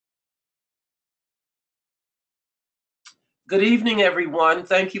Good evening, everyone.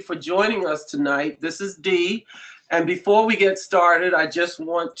 Thank you for joining us tonight. This is Dee. And before we get started, I just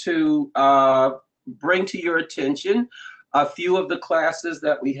want to bring to your attention a few of the classes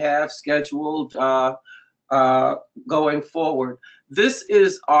that we have scheduled going forward. This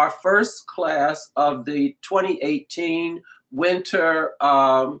is our first class of the 2018 winter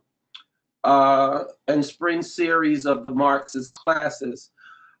and spring series of the Marxist classes.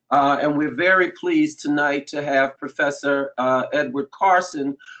 And we're very pleased tonight to have Professor Edward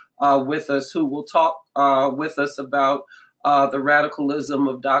Carson with us, who will talk with us about the radicalism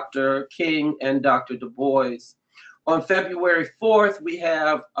of Dr. King and Dr. Du Bois. On February 4th, we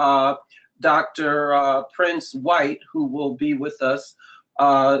have Dr. Prince White, who will be with us,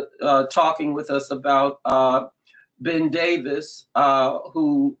 talking with us about Ben Davis,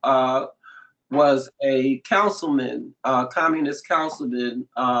 who was a councilman, communist councilman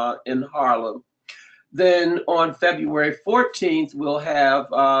in Harlem. Then on February 14th, we'll have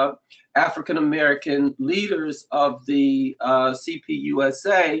African-American leaders of the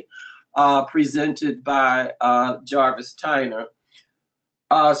CPUSA presented by Jarvis Tyner.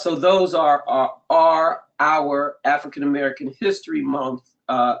 So those are our African-American History Month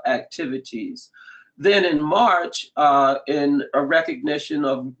activities. Then in March, in a recognition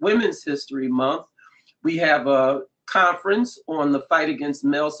of Women's History Month, we have a conference on the fight against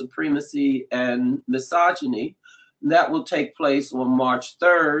male supremacy and misogyny. That will take place on March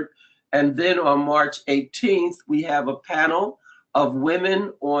 3rd. And then on March 18th, we have a panel of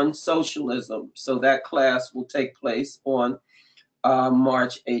women on socialism. So that class will take place on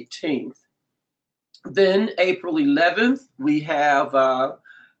March 18th. Then April 11th, we have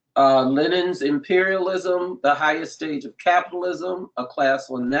Lenin's Imperialism, the Highest Stage of Capitalism, a class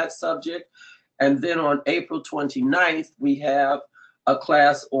on that subject. And then on April 29th, we have a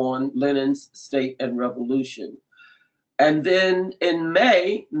class on Lenin's State and Revolution. And then in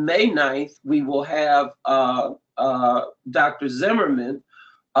May 9th, we will have Dr. Zimmerman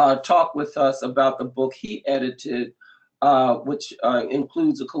talk with us about the book he edited, which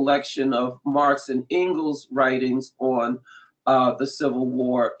includes a collection of Marx and Engels' writings on the Civil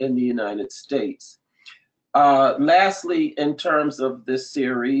War in the United States. Lastly, in terms of this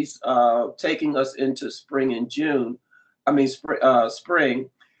series, taking us into spring,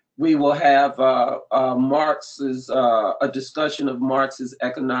 we will have Marx's a discussion of Marx's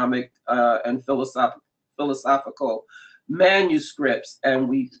economic and philosophical manuscripts, and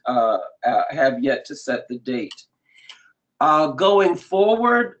we have yet to set the date. Going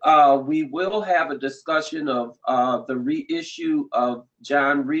forward, we will have a discussion of the reissue of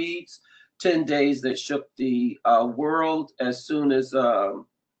John Reed's 10 Days That Shook the World as soon as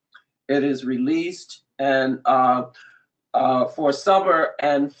it is released. And for summer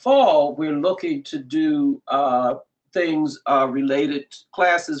and fall, we're looking to do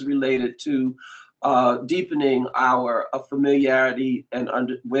classes related to deepening our familiarity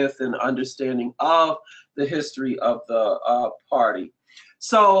with and understanding of the history of the party.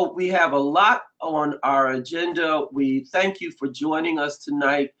 So we have a lot on our agenda. We thank you for joining us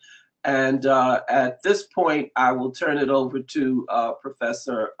tonight. And at this point, I will turn it over to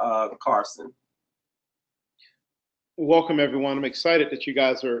Professor Carson. Welcome, everyone. I'm excited that you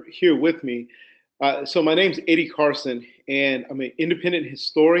guys are here with me. So my name's Eddie Carson, and I'm an independent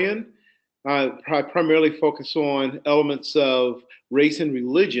historian. I primarily focus on elements of race and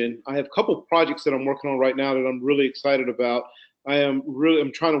religion. I have a couple of projects that I'm working on right now that I'm really excited about. I'm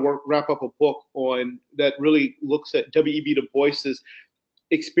trying to wrap up a book on that really looks at W.E.B. Du Bois's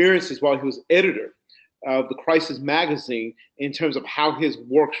experiences while he was editor of the Crisis magazine in terms of how his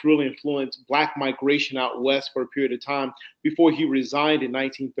works really influenced Black migration out west for a period of time before he resigned in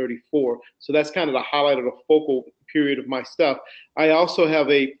 1934. So that's kind of the highlight of the focal period of my stuff. I also have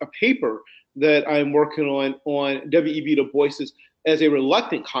a paper that I'm working on W.E.B. Du Bois's as a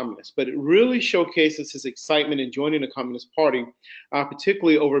reluctant communist, but it really showcases his excitement in joining the Communist Party,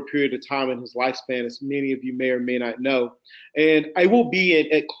 particularly over a period of time in his lifespan, as many of you may or may not know. And I will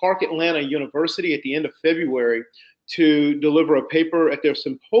be at Clark Atlanta University at the end of February to deliver a paper at their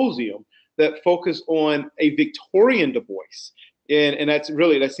symposium that focused on a Victorian Du Bois. And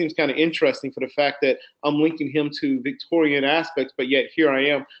that seems kind of interesting for the fact that I'm linking him to Victorian aspects, but yet here I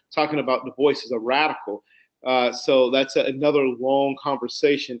am talking about Du Bois as a radical. So that's another long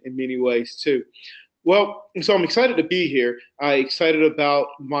conversation in many ways too. Well, so I'm excited to be here. I'm excited about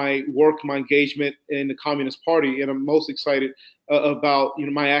my work, my engagement in the Communist Party, and I'm most excited about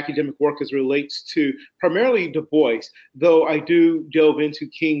my academic work as it relates to primarily Du Bois, though I do delve into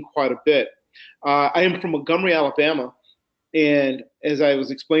King quite a bit. I am from Montgomery, Alabama, and as I was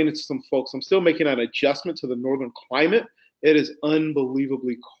explaining to some folks, I'm still making an adjustment to the northern climate It is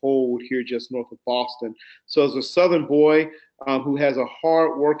unbelievably cold here just north of Boston. So as a Southern boy who has a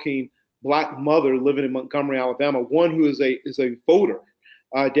hard-working Black mother living in Montgomery, Alabama, one who is a voter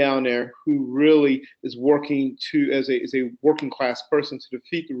down there, who really is working to as a working class person to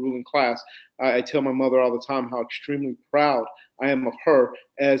defeat the ruling class. I tell my mother all the time how extremely proud I am of her,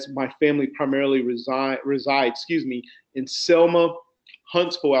 as my family primarily resides in Selma,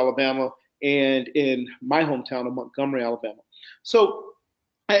 Huntsville, Alabama, and in my hometown of Montgomery, Alabama. So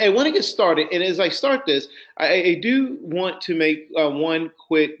I want to get started, and as I start this, I do want to make one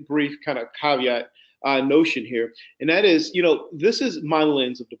quick, brief kind of caveat notion here, and that is, this is my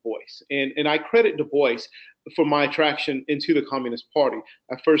lens of Du Bois, and I credit Du Bois for my attraction into the Communist Party.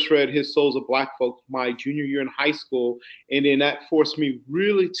 I first read his Souls of Black Folk my junior year in high school, and then that forced me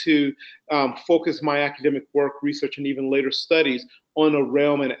really to focus my academic work, research, and even later studies on the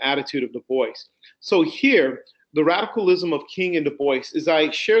realm and attitude of Du Bois. So here, the radicalism of King and Du Bois, as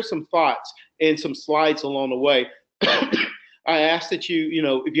I share some thoughts and some slides along the way, I ask that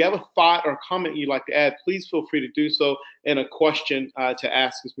if you have a thought or a comment you'd like to add, please feel free to do so, and a question to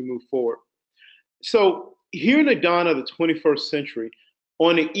ask as we move forward. So here in the dawn of the 21st century,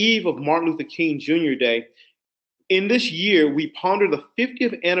 on the eve of Martin Luther King Jr. Day, in this year, we ponder the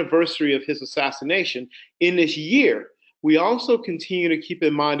 50th anniversary of his assassination. In this year, we also continue to keep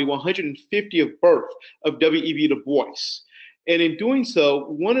in mind the 150th birth of W.E.B. Du Bois. And in doing so,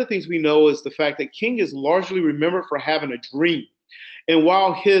 one of the things we know is the fact that King is largely remembered for having a dream. And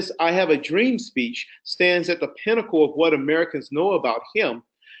while his I Have a Dream speech stands at the pinnacle of what Americans know about him,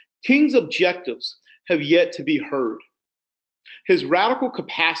 King's objectives have yet to be heard. His radical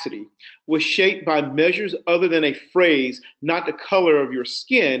capacity was shaped by measures other than a phrase, not the color of your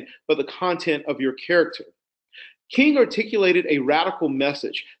skin, but the content of your character. King articulated a radical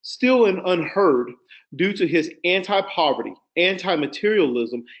message, still unheard, due to his anti-poverty,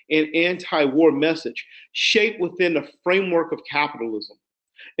 anti-materialism, and anti-war message, shaped within the framework of capitalism,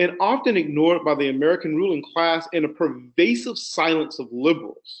 and often ignored by the American ruling class and a pervasive silence of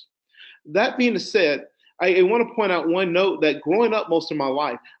liberals. That being said, I want to point out one note that growing up most of my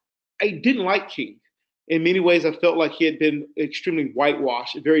life, I didn't like King. In many ways, I felt like he had been extremely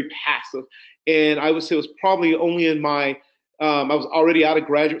whitewashed, very passive. And I would say it was probably only in I was already out of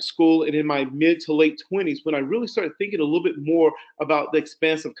graduate school and in my mid to late 20s when I really started thinking a little bit more about the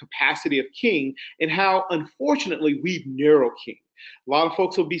expansive capacity of King and how, unfortunately, we've narrowed King. A lot of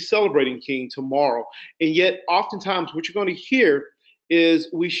folks will be celebrating King tomorrow. And yet, oftentimes, what you're going to hear is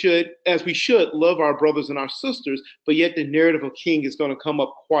we should love our brothers and our sisters, but yet the narrative of King is going to come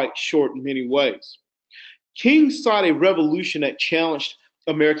up quite short in many ways. King sought a revolution that challenged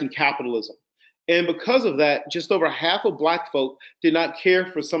American capitalism. And because of that, just over half of Black folk did not care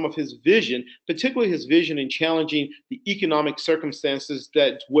for some of his vision, particularly his vision in challenging the economic circumstances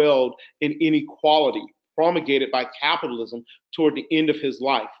that dwelled in inequality promulgated by capitalism toward the end of his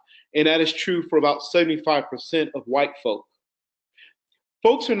life. And that is true for about 75% of white folk.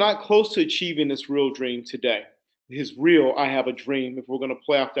 Folks are not close to achieving this real dream today. His real I Have a Dream, if we're going to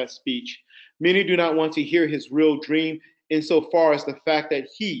play off that speech. Many do not want to hear his real dream insofar as the fact that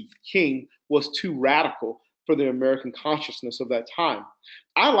he, King, was too radical for the American consciousness of that time.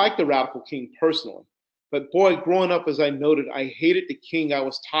 I like the radical King personally, but boy, growing up, as I noted, I hated the King I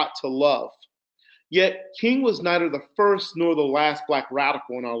was taught to love. Yet King was neither the first nor the last Black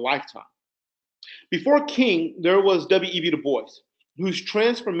radical in our lifetime. Before King, there was W.E.B. Du Bois, whose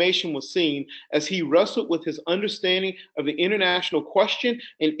transformation was seen as he wrestled with his understanding of the international question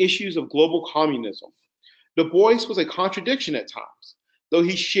and issues of global communism. Du Bois was a contradiction at times, though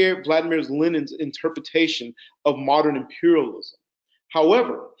he shared Vladimir Lenin's interpretation of modern imperialism.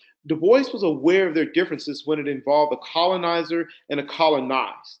 However, Du Bois was aware of their differences when it involved a colonizer and a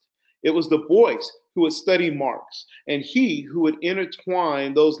colonized. It was Du Bois who would study Marx, and he who would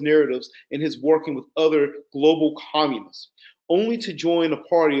intertwine those narratives in his working with other global communists, only to join a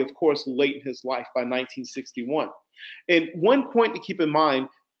party, of course, late in his life by 1961. And one point to keep in mind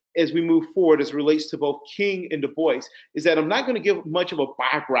as we move forward as it relates to both King and Du Bois is that I'm not going to give much of a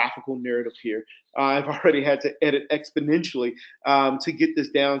biographical narrative here. I've already had to edit exponentially to get this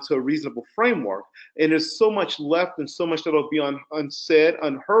down to a reasonable framework. And there's so much left and so much that'll be unsaid,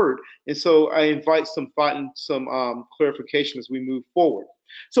 unheard. And so I invite some thought and some clarification as we move forward.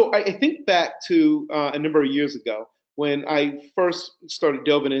 So I think back to a number of years ago, when I first started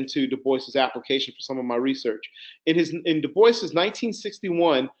delving into Du Bois's application for some of my research. In Du Bois's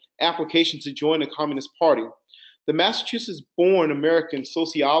 1961 application to join the Communist Party, the Massachusetts-born American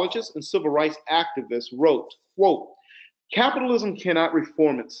sociologist and civil rights activist wrote, quote, "Capitalism cannot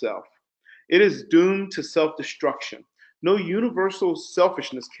reform itself. It is doomed to self-destruction. No universal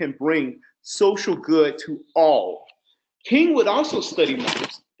selfishness can bring social good to all. King would also study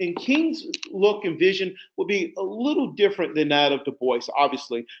Marx, and King's look and vision would be a little different than that of Du Bois,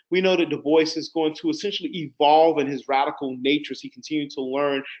 obviously. We know that Du Bois is going to essentially evolve in his radical nature as he continues to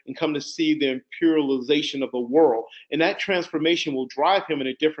learn and come to see the imperialization of the world. And that transformation will drive him in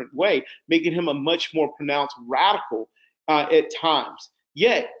a different way, making him a much more pronounced radical at times.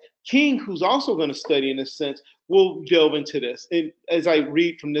 Yet, King, who's also going to study in this sense, will delve into this. And as I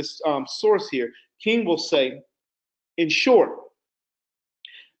read from this source here, King will say, in short,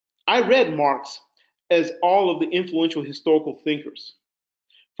 I read Marx as all of the influential historical thinkers.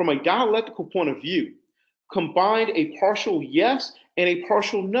 From a dialectical point of view, combined a partial yes and a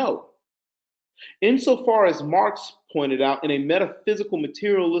partial no. Insofar as Marx pointed out in a metaphysical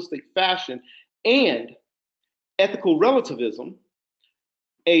materialistic fashion and ethical relativism,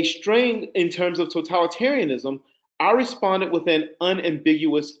 a strain in terms of totalitarianism, I responded with an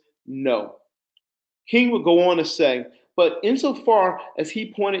unambiguous no. King would go on to say, but insofar as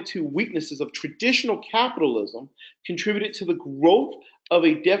he pointed to weaknesses of traditional capitalism, contributed to the growth of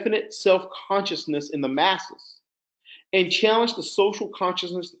a definite self-consciousness in the masses, and challenged the social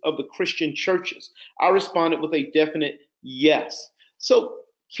consciousness of the Christian churches, I responded with a definite yes. So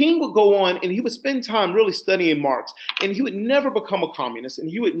King would go on and he would spend time really studying Marx, and he would never become a communist and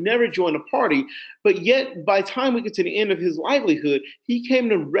he would never join a party. But yet, by the time we get to the end of his livelihood, he came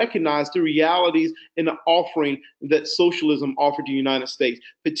to recognize the realities and the offering that socialism offered the United States,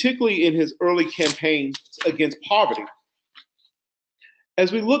 particularly in his early campaigns against poverty.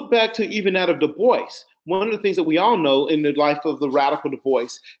 As we look back to even that of Du Bois, one of the things that we all know in the life of the radical Du Bois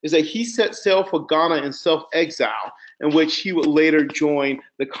is that he set sail for Ghana in self-exile, in which he would later join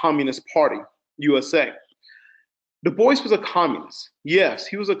the Communist Party, USA. Du Bois was a communist. Yes,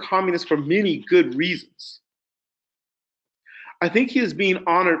 he was a communist for many good reasons. I think he is being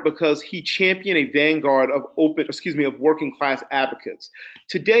honored because he championed a vanguard of working class advocates.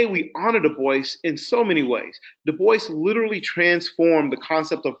 Today, we honor Du Bois in so many ways. Du Bois literally transformed the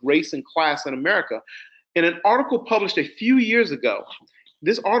concept of race and class in America. In an article published a few years ago,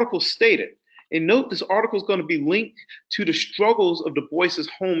 this article stated, and note this article is going to be linked to the struggles of Du Bois's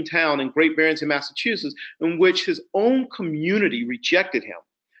hometown in Great Barrington, Massachusetts, in which his own community rejected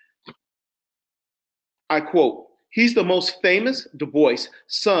him. I quote, "He's the most famous, Du Bois,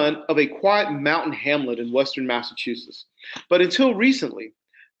 son of a quiet mountain hamlet in western Massachusetts. But until recently,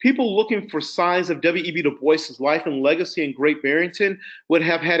 people looking for signs of W.E.B. Du Bois's life and legacy in Great Barrington would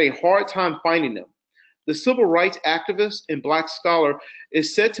have had a hard time finding them. The civil rights activist and Black scholar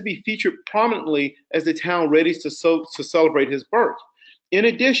is said to be featured prominently as the town readies to celebrate his birth. In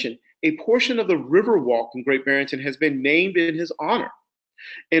addition, a portion of the Riverwalk in Great Barrington has been named in his honor.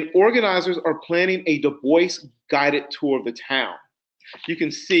 And organizers are planning a Du Bois guided tour of the town." You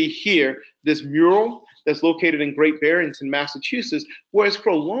can see here this mural that's located in Great Barrington, Massachusetts, whereas for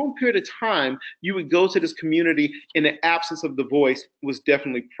a long period of time, you would go to this community and the absence of Du Bois was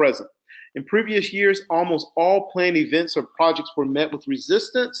definitely present. In previous years, almost all planned events or projects were met with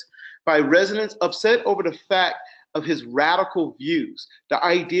resistance by residents upset over the fact of his radical views. The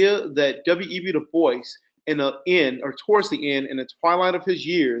idea that W.E.B. Du Bois, towards the end, in the twilight of his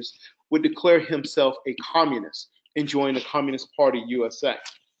years, would declare himself a communist and join the Communist Party USA.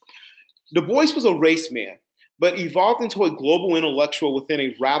 Du Bois was a race man, but evolved into a global intellectual within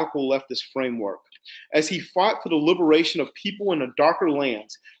a radical leftist framework, as he fought for the liberation of people in the darker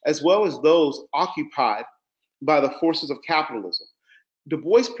lands, as well as those occupied by the forces of capitalism. Du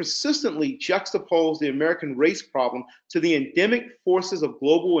Bois persistently juxtaposed the American race problem to the endemic forces of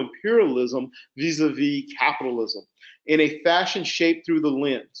global imperialism vis-a-vis capitalism in a fashion shaped through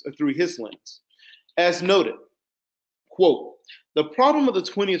his lens. As noted, quote, "The problem of the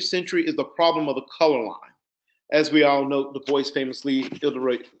 20th century is the problem of the color line," as we all know, Du Bois famously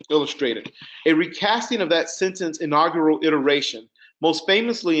illustrated. A recasting of that sentence inaugural iteration, most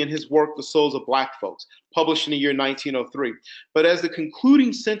famously in his work, The Souls of Black Folks, published in the year 1903. But as the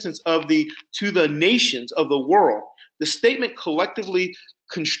concluding sentence of To the Nations of the World, the statement collectively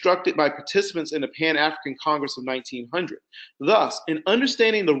constructed by participants in the Pan-African Congress of 1900. Thus, in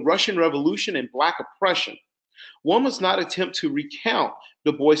understanding the Russian Revolution and Black oppression, one must not attempt to recount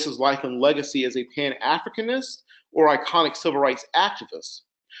Du Bois's life and legacy as a Pan-Africanist or iconic civil rights activist,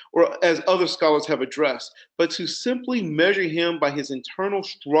 or as other scholars have addressed, but to simply measure him by his internal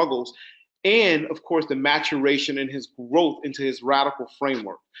struggles and, of course, the maturation and his growth into his radical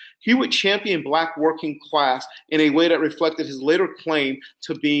framework. He would champion Black working class in a way that reflected his later claim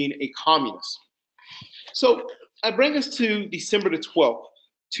to being a communist. So I bring us to December the 12th,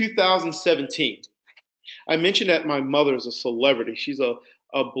 2017. I mentioned that my mother is a celebrity. She's a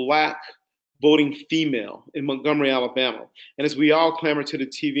black voting female in Montgomery, Alabama. And as we all clamor to the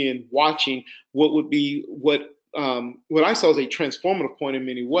TV and watching what would be what I saw as a transformative point in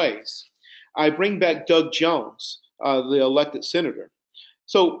many ways, I bring back Doug Jones, the elected senator.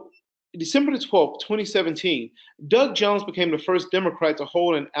 So December the 12th, 2017, Doug Jones became the first Democrat to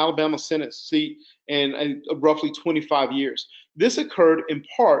hold an Alabama Senate seat in roughly 25 years. This occurred in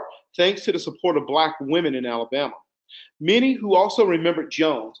part thanks to the support of black women in Alabama. Many who also remembered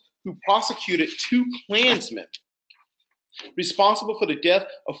Jones, who prosecuted 2 Klansmen responsible for the death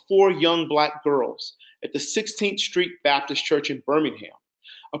of 4 young black girls at the 16th Street Baptist Church in Birmingham.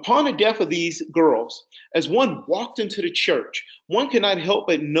 Upon the death of these girls, as one walked into the church, one could not help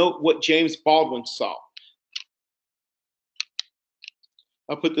but note what James Baldwin saw.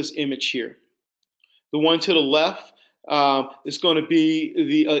 I'll put this image here. The one to the left is going to be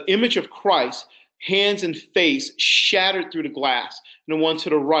the image of Christ, hands and face shattered through the glass. And the one to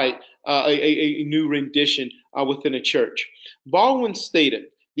the right, a new rendition within a church. Baldwin stated,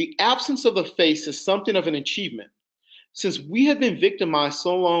 "The absence of the face is something of an achievement. Since we have been victimized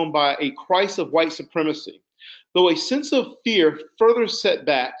so long by a Christ of white supremacy, though a sense of fear further set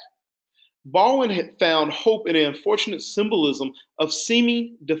back, Baldwin had found hope in the unfortunate symbolism of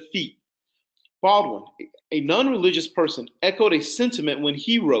seeming defeat." Baldwin, a non-religious person, echoed a sentiment when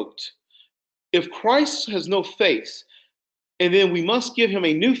he wrote, "If Christ has no face, and then we must give him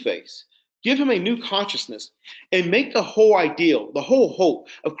a new face, give him a new consciousness, and make the whole ideal, the whole hope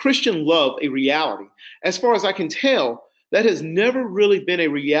of Christian love a reality. As far as I can tell, that has never really been a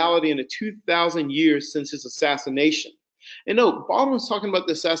reality in the 2,000 years since his assassination." And note, Baldwin's talking about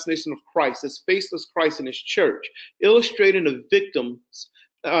the assassination of Christ, this faceless Christ in his church, illustrating the victims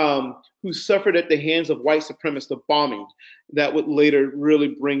who suffered at the hands of white supremacists, the bombing that would later really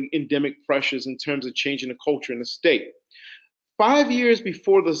bring endemic pressures in terms of changing the culture in the state. 5 years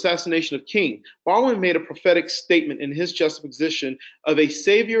before the assassination of King, Baldwin made a prophetic statement in his juxtaposition of a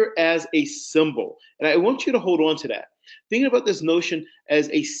savior as a symbol. And I want you to hold on to that. Thinking about this notion as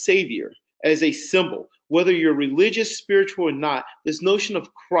a savior, as a symbol, whether you're religious, spiritual, or not, this notion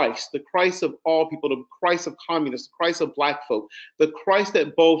of Christ, the Christ of all people, the Christ of communists, the Christ of black folk, the Christ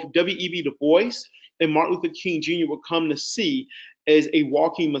that both W.E.B. Du Bois and Martin Luther King Jr. would come to see as a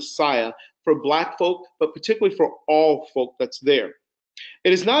walking Messiah for black folk, but particularly for all folk that's there.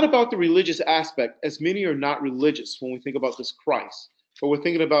 It is not about the religious aspect, as many are not religious when we think about this Christ, but we're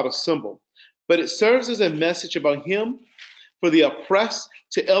thinking about a symbol. But it serves as a message about him for the oppressed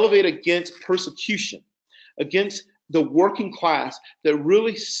to elevate against persecution, against the working class that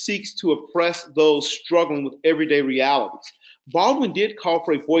really seeks to oppress those struggling with everyday realities. Baldwin did call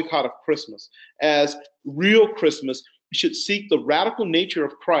for a boycott of Christmas, as real Christmas should seek the radical nature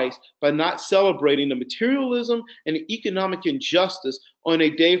of Christ by not celebrating the materialism and the economic injustice on a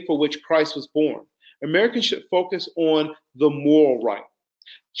day for which Christ was born. Americans should focus on the moral right.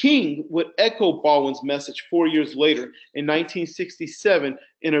 King would echo Baldwin's message 4 years later in 1967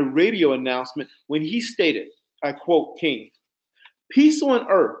 in a radio announcement when he stated, I quote King, "Peace on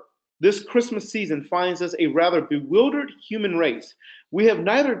earth this Christmas season finds us a rather bewildered human race. We have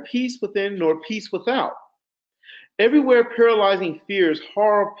neither peace within nor peace without. Everywhere paralyzing fears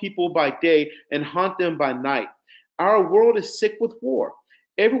harm people by day and haunt them by night. Our world is sick with war.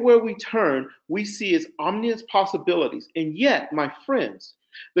 Everywhere we turn, we see its ominous possibilities. And yet, my friends,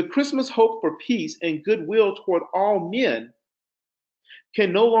 the Christmas hope for peace and goodwill toward all men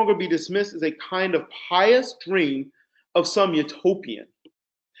can no longer be dismissed as a kind of pious dream of some utopian.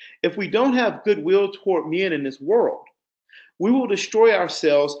 If we don't have goodwill toward men in this world, we will destroy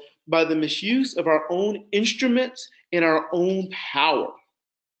ourselves by the misuse of our own instruments and our own power."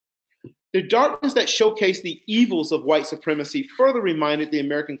 The darkness that showcased the evils of white supremacy further reminded the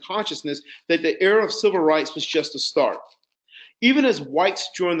American consciousness that the era of civil rights was just a start. Even as whites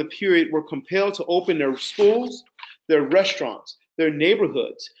during the period were compelled to open their schools, their restaurants, their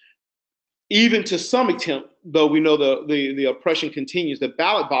neighborhoods, even to some extent, though we know the oppression continues, the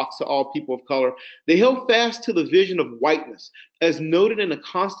ballot box to all people of color, they held fast to the vision of whiteness, as noted in the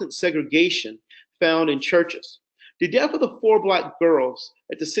constant segregation found in churches. The death of the 4 black girls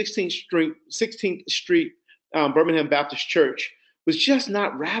at the 16th Street Birmingham Baptist Church was just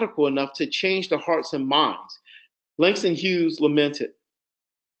not radical enough to change the hearts and minds. Langston Hughes lamented,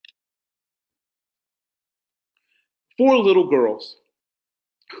 "4 little girls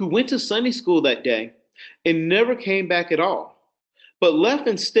who went to Sunday school that day and never came back at all, but left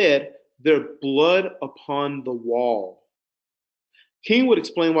instead their blood upon the wall." King would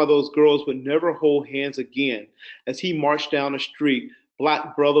explain why those girls would never hold hands again as he marched down the street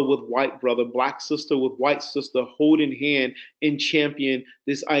black brother with white brother, black sister with white sister, hold in hand and champion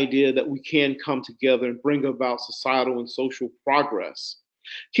this idea that we can come together and bring about societal and social progress.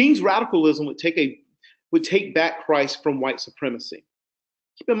 King's radicalism would take back Christ from white supremacy.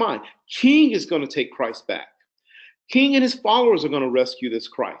 Keep in mind, King is going to take Christ back. King and his followers are going to rescue this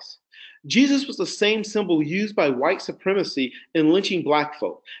Christ. Jesus was the same symbol used by white supremacy in lynching black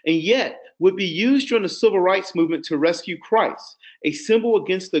folk, and yet would be used during the civil rights movement to rescue Christ, a symbol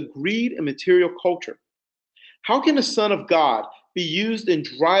against the greed and material culture. How can the Son of God be used in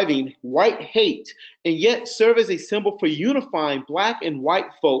driving white hate and yet serve as a symbol for unifying black and white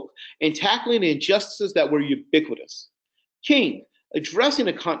folk and tackling the injustices that were ubiquitous? King, addressing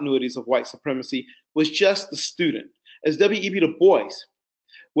the continuities of white supremacy, was just the student, as W.E.B. Du Bois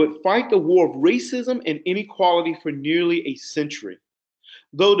would fight the war of racism and inequality for nearly a century.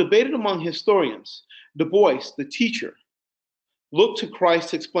 Though debated among historians, Du Bois, the teacher, looked to Christ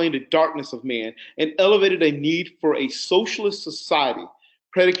to explain the darkness of man and elevated a need for a socialist society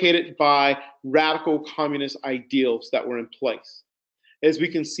predicated by radical communist ideals that were in place. As we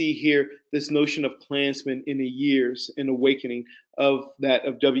can see here, this notion of Klansmen in the years and awakening of that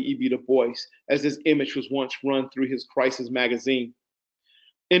of W.E.B. Du Bois, as this image was once run through his Crisis magazine.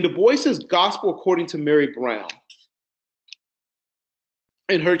 In Du Bois's Gospel According to Mary Brown,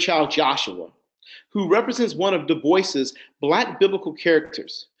 and her child Joshua, who represents one of Du Bois's black biblical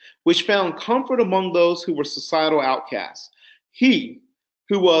characters, which found comfort among those who were societal outcasts. He,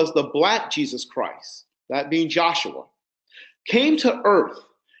 who was the black Jesus Christ, that being Joshua, came to earth.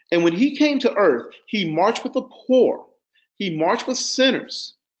 And when he came to earth, he marched with the poor. He marched with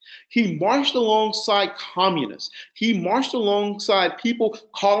sinners. He marched alongside communists. He marched alongside people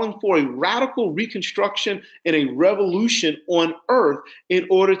calling for a radical reconstruction and a revolution on earth in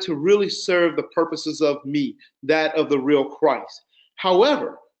order to really serve the purposes of me, that of the real Christ.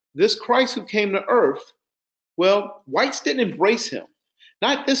 However, this Christ who came to earth, well, whites didn't embrace him.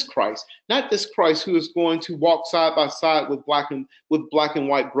 Not this Christ who is going to walk side by side with black and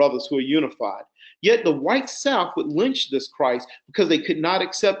white brothers who are unified. Yet the white South would lynch this Christ because they could not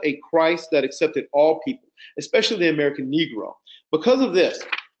accept a Christ that accepted all people, especially the American Negro. Because of this,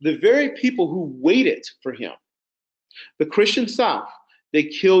 the very people who waited for him, the Christian South, they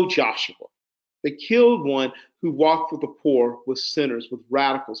killed Joshua. They killed one who walked with the poor, with sinners, with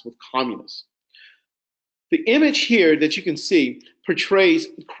radicals, with communists. The image here that you can see portrays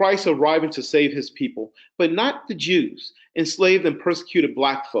Christ arriving to save his people, but not the Jews, enslaved and persecuted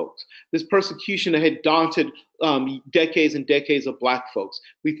black folks. This persecution that had daunted decades and decades of black folks.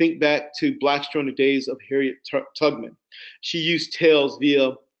 We think back to blacks during the days of Harriet Tubman. She used tales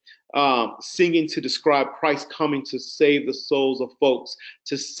via singing to describe Christ coming to save the souls of folks,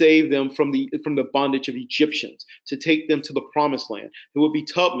 to save them from the bondage of Egyptians, to take them to the promised land. It would be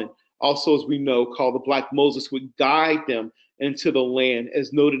Tubman, also, as we know, called the Black Moses, would guide them into the land,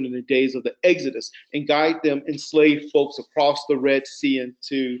 as noted in the days of the Exodus, and guide them enslaved folks across the Red Sea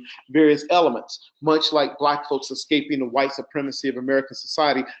into various elements, much like black folks escaping the white supremacy of American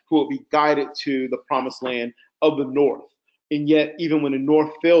society, who would be guided to the promised land of the North. And yet, even when the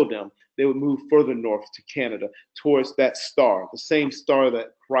North failed them, they would move further north to Canada, towards that star, the same star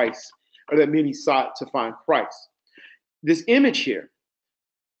that Christ, or that many sought to find Christ. This image here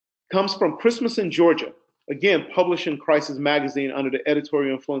comes from Christmas in Georgia, again published in Crisis magazine under the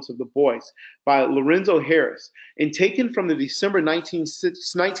editorial influence of Du Bois by Lorenzo Harris, and taken from the December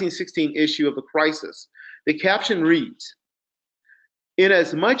 1916 issue of the Crisis. The caption reads,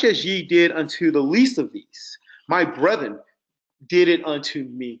 "Inasmuch as ye did unto the least of these, my brethren did it unto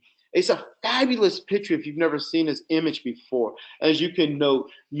me." It's a fabulous picture if you've never seen this image before. As you can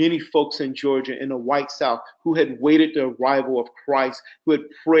note, many folks in Georgia, in the white South, who had waited the arrival of Christ, who had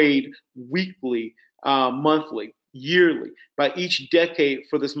prayed weekly, monthly, yearly, by each decade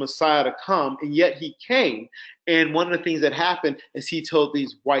for this Messiah to come, and yet he came. And one of the things that happened is he told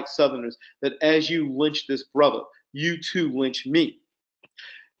these white Southerners that as you lynch this brother, you too lynch me.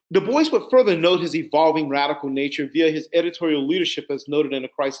 Du Bois would further note his evolving radical nature via his editorial leadership, as noted in the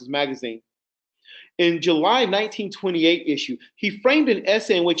Crisis magazine. In July 1928 issue, he framed an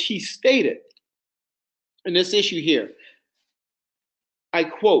essay in which he stated, in this issue here, I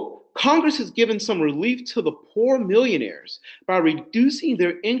quote, "Congress has given some relief to the poor millionaires by reducing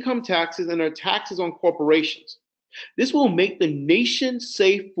their income taxes and their taxes on corporations. This will make the nation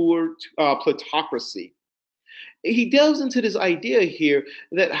safe for plutocracy." He delves into this idea here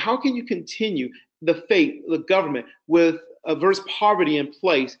that how can you continue the government with averse poverty in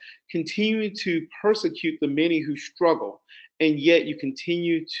place, continuing to persecute the many who struggle, and yet you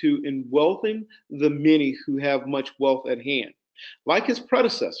continue to emwealthen the many who have much wealth at hand. Like his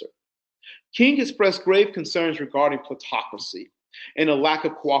predecessor, King expressed grave concerns regarding plutocracy and a lack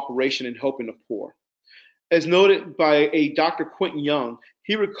of cooperation in helping the poor. As noted by a Dr. Quentin Young,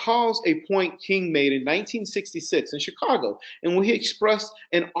 he recalls a point King made in 1966 in Chicago, in which he expressed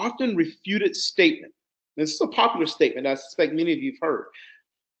an often refuted statement. This is a popular statement I suspect many of you have heard.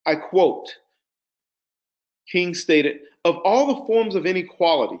 I quote, King stated, of all the forms of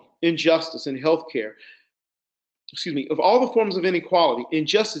inequality, injustice in healthcare, of all the forms of inequality,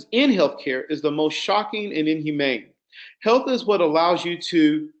 injustice in healthcare is the most shocking and inhumane. Health is what allows you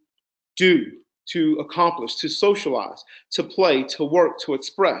to do, to accomplish, to socialize, to play, to work, to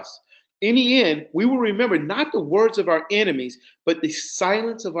express. In the end, we will remember not the words of our enemies, but the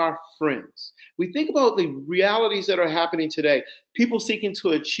silence of our friends. We think about the realities that are happening today. People seeking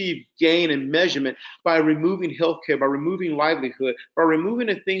to achieve gain and measurement by removing healthcare, by removing livelihood, by removing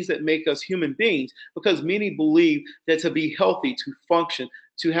the things that make us human beings, because many believe that to be healthy, to function,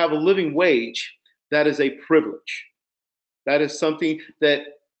 to have a living wage, that is a privilege. That is something that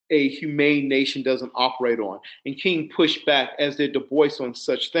a humane nation doesn't operate on. And King pushed back, as did Du Bois, on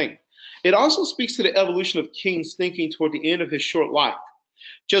such thing. It also speaks to the evolution of King's thinking toward the end of his short life.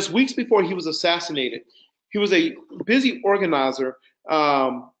 Just weeks before he was assassinated, he was a busy organizer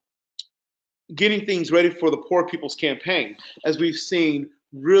getting things ready for the Poor People's Campaign, as we've seen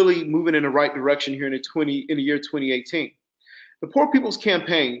really moving in the right direction here in the year 2018. The Poor People's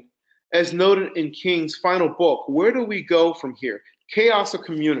Campaign, as noted in King's final book, Where Do We Go From Here? Chaos or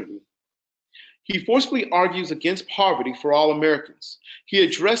Community? He forcefully argues against poverty for all Americans. He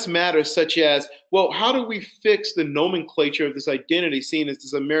addressed matters such as, well, how do we fix the nomenclature of this identity seen as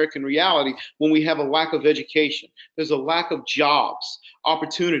this American reality when we have a lack of education? There's a lack of jobs,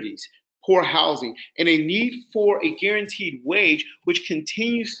 opportunities, poor housing, and a need for a guaranteed wage, which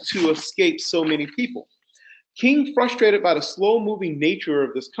continues to escape so many people. King, frustrated by the slow-moving nature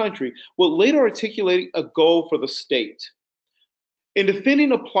of this country, would later articulate a goal for the state. In defending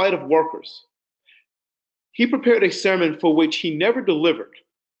the plight of workers, he prepared a sermon for which he never delivered.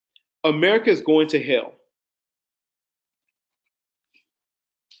 America is going to hell.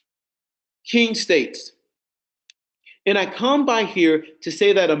 King states, and I come by here to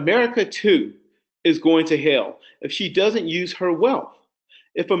say that America too is going to hell if she doesn't use her wealth.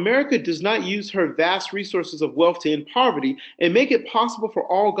 If America does not use her vast resources of wealth to end poverty and make it possible for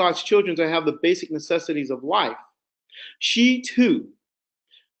all God's children to have the basic necessities of life, she too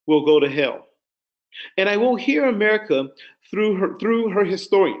will go to hell. And I will hear America through her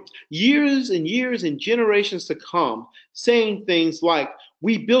historians, years and years and generations to come, saying things like,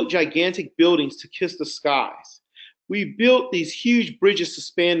 we built gigantic buildings to kiss the skies. We built these huge bridges to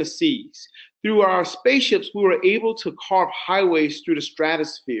span the seas. Through our spaceships, we were able to carve highways through the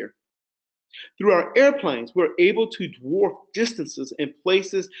stratosphere. Through our airplanes, we were able to dwarf distances and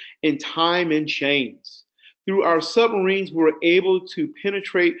places in time and chains. Through our submarines, we were able to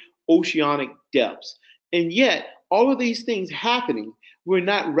penetrate oceanic depths. And yet, all of these things happening, we're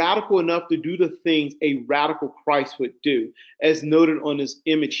not radical enough to do the things a radical Christ would do, as noted on this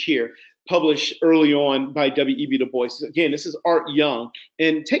image here, published early on by W.E.B. Du Bois. Again, this is Art Young.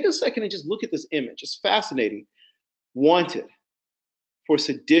 And take a second and just look at this image. It's fascinating. Wanted for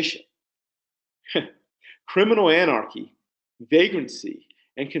sedition, criminal anarchy, vagrancy,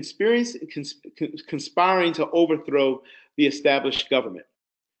 and conspiring to overthrow the established government.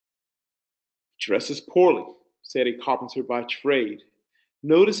 Dresses poorly, said a carpenter by trade.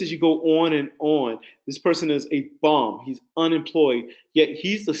 Notice as you go on and on, this person is a bum. He's unemployed, yet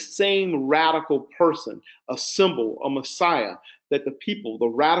he's the same radical person, a symbol, a messiah that the people, the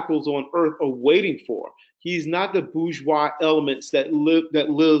radicals on earth are waiting for. He's not the bourgeois elements that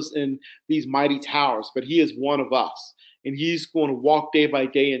lives in these mighty towers, but he is one of us. And he's going to walk day by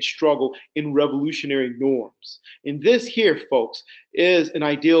day and struggle in revolutionary norms. And this here, folks, is an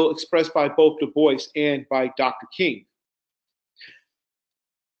ideal expressed by both Du Bois and by Dr. King.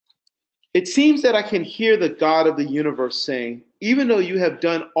 It seems that I can hear the God of the universe saying, even though you have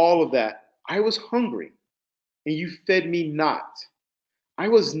done all of that, I was hungry and you fed me not. I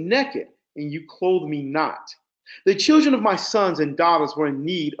was naked and you clothed me not. The children of my sons and daughters were in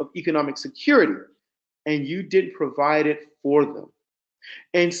need of economic security, and you didn't provide it for them.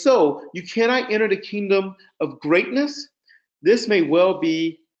 And so you cannot enter the kingdom of greatness. This may well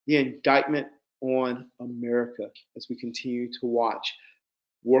be the indictment on America as we continue to watch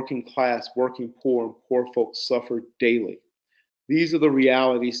working class, working poor, and poor folks suffer daily. These are the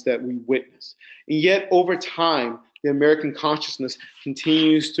realities that we witness. And yet over time, the American consciousness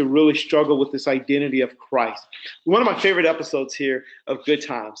continues to really struggle with this identity of Christ. One of my favorite episodes here of Good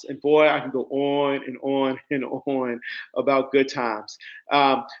Times, and boy, I can go on and on and on about Good Times.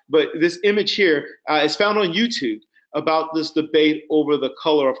 But this image here is found on YouTube about this debate over the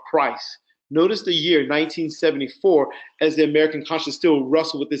color of Christ. Notice the year 1974 as the American conscience still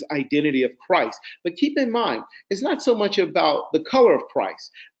wrestled with this identity of Christ. But keep in mind, it's not so much about the color of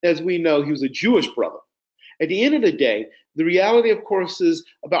Christ. As we know, he was a Jewish brother. At the end of the day, the reality, of course, is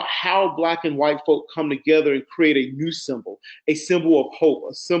about how Black and white folk come together and create a new symbol, a symbol of hope,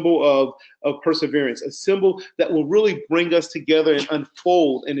 a symbol of perseverance, a symbol that will really bring us together and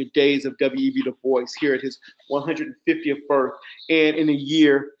unfold in the days of W.E.B. Du Bois here at his 150th birth and in the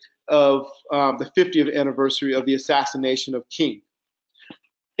year of the 50th anniversary of the assassination of King.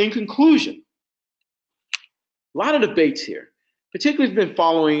 In conclusion, a lot of debates here. Particularly been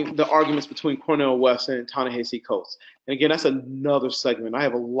following the arguments between Cornel West and Ta-Nehisi Coates. And again, that's another segment. I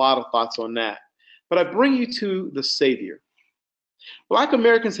have a lot of thoughts on that. But I bring you to the Savior. Black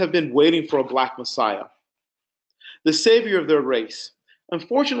Americans have been waiting for a Black Messiah, the Savior of their race.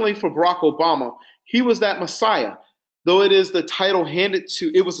 Unfortunately for Barack Obama, he was that Messiah, though it was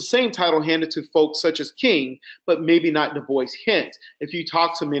the same title handed to folks such as King, but maybe not Du Bois. Hint, if you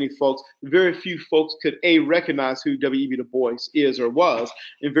talk to many folks, very few folks could recognize who W.E.B. Du Bois is or was,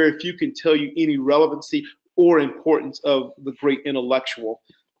 and very few can tell you any relevancy or importance of the great intellectual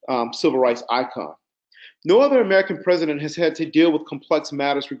civil rights icon. No other American president has had to deal with complex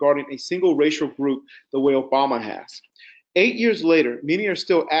matters regarding a single racial group the way Obama has. 8 years later, many are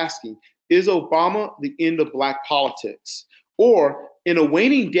still asking, is Obama the end of Black politics? Or, in a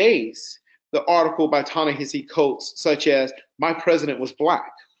waning days, the article by Ta-Nehisi Coates, such as, "My President was Black."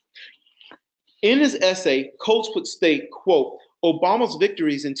 In his essay, Coates would state, quote, Obama's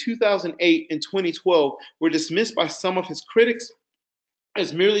victories in 2008 and 2012 were dismissed by some of his critics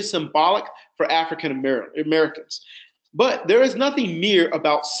as merely symbolic for African Americans. But there is nothing mere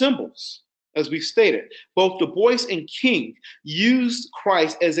about symbols. As we've stated, both Du Bois and King used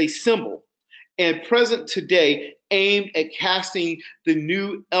Christ as a symbol, and present today aimed at casting the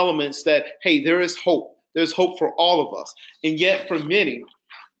new elements that, hey, there is hope. There's hope for all of us. And yet, for many,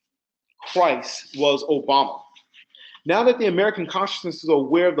 Christ was Obama. Now that the American consciousness is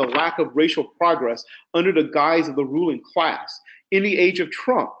aware of the lack of racial progress under the guise of the ruling class, in the age of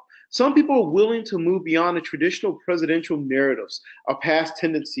Trump, some people are willing to move beyond the traditional presidential narratives of past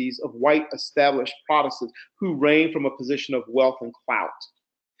tendencies of white established Protestants who reign from a position of wealth and clout.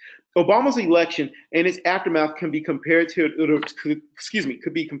 Obama's election and its aftermath can be compared to,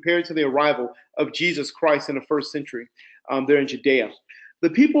 could be compared to the arrival of Jesus Christ in the first century there in Judea. The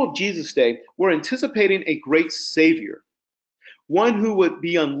people of Jesus' day were anticipating a great savior, one who would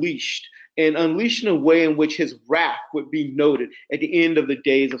be unleashed, and unleashed in a way in which his wrath would be noted at the end of the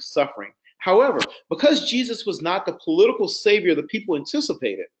days of suffering. However, because Jesus was not the political savior the people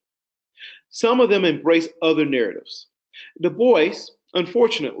anticipated, some of them embraced other narratives. Du Bois,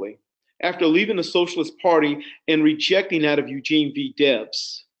 unfortunately, after leaving the Socialist Party and rejecting that of Eugene V.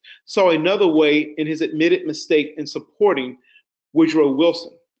 Debs, saw another way in his admitted mistake in supporting Woodrow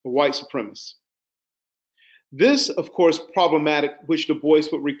Wilson, a white supremacist. This, of course, problematic, which Du Bois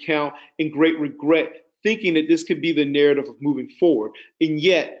would recount in great regret, thinking that this could be the narrative of moving forward. And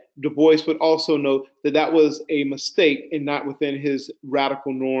yet, Du Bois would also know that that was a mistake and not within his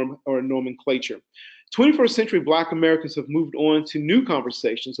radical norm or nomenclature. 21st century Black Americans have moved on to new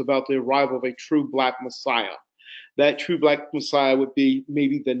conversations about the arrival of a true Black Messiah. That true Black Messiah would be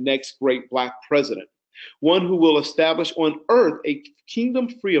maybe the next great Black president, one who will establish on earth a kingdom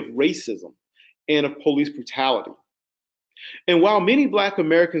free of racism and of police brutality. And while many Black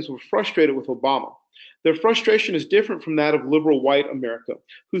Americans were frustrated with Obama, their frustration is different from that of liberal white America,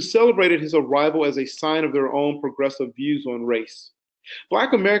 who celebrated his arrival as a sign of their own progressive views on race.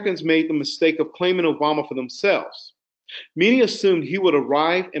 Black Americans made the mistake of claiming Obama for themselves. Many assumed he would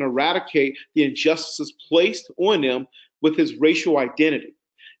arrive and eradicate the injustices placed on them with his racial identity.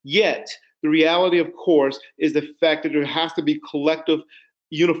 Yet, the reality, of course, is the fact that there has to be collective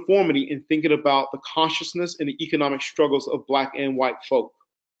uniformity in thinking about the consciousness and the economic struggles of Black and white folk.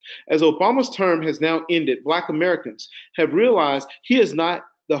 As Obama's term has now ended, Black Americans have realized he is not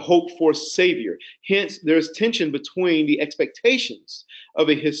the hoped-for savior. Hence, there's tension between the expectations of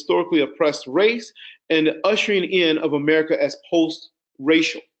a historically oppressed race and the ushering in of America as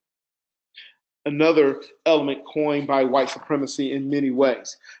post-racial. Another element coined by white supremacy in many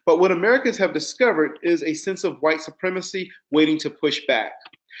ways. But what Americans have discovered is a sense of white supremacy waiting to push back.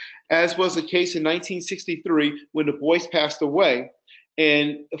 As was the case in 1963 when Du Bois passed away,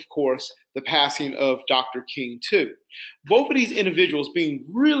 and of course, the passing of Dr. King too. Both of these individuals, being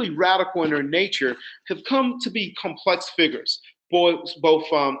really radical in their nature, have come to be complex figures, both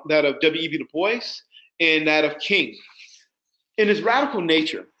that of W.E.B. Du Bois and that of King. In his radical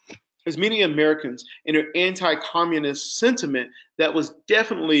nature, as many Americans in their anti-communist sentiment that was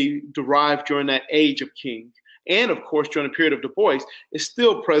definitely derived during that age of King, and of course during the period of Du Bois, is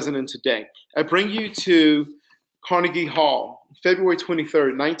still present in today. I bring you to Carnegie Hall, February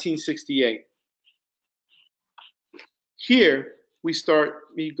 23rd, 1968. Here we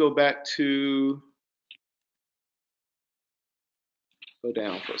start, go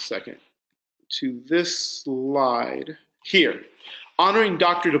down for a second to this slide here, honoring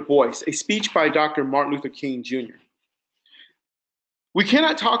Dr. Du Bois, a speech by Dr. Martin Luther King Jr. We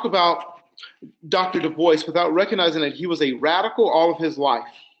cannot talk about Dr. Du Bois without recognizing that he was a radical all of his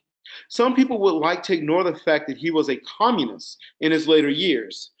life. Some people would like to ignore the fact that he was a communist in his later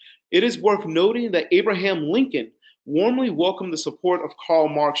years. It is worth noting that Abraham Lincoln warmly welcomed the support of Karl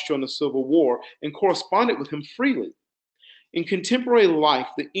Marx during the Civil War and corresponded with him freely. In contemporary life,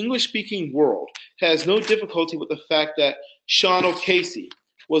 the English-speaking world has no difficulty with the fact that Sean O'Casey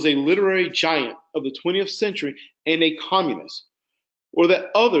was a literary giant of the 20th century and a communist, or that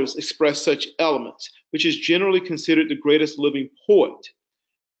others express such elements, which is generally considered the greatest living poet.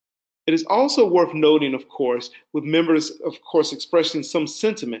 It is also worth noting, of course, with members, of course, expressing some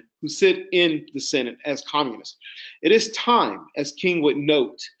sentiment who sit in the Senate as communists. It is time, as King would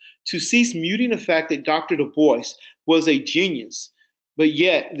note, to cease muting the fact that Dr. Du Bois was a genius, but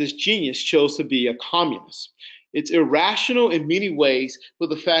yet this genius chose to be a communist. It's irrational in many ways, but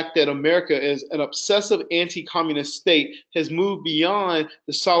the fact that America as an obsessive anti-communist state has moved beyond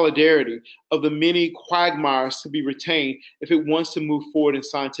the solidarity of the many quagmires to be retained if it wants to move forward in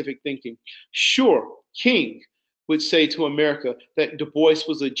scientific thinking. Sure, King would say to America that Du Bois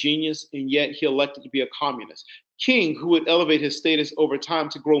was a genius and yet he elected to be a communist. King, who would elevate his status over time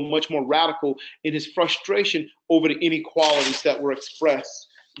to grow much more radical in his frustration over the inequalities that were expressed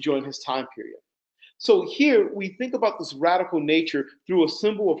during his time period. So here we think about this radical nature through a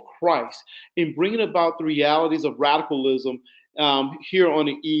symbol of Christ in bringing about the realities of radicalism here on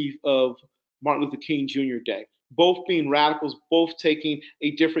the eve of Martin Luther King Jr. Day. Both being radicals, both taking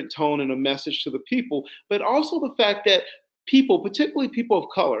a different tone and a message to the people, but also the fact that people, particularly people of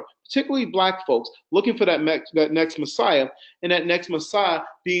color, particularly Black folks, looking for that next Messiah, and that next Messiah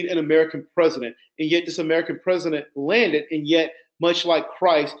being an American president. And yet this American president landed, and yet much like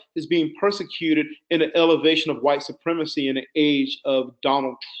Christ, is being persecuted in the elevation of white supremacy in the age of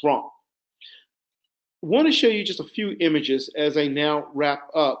Donald Trump. I want to show you just a few images as I now wrap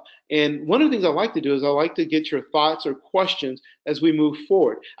up. And one of the things I like to do is I like to get your thoughts or questions as we move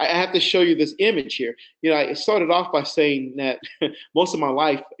forward. I have to show you this image here. I started off by saying that most of my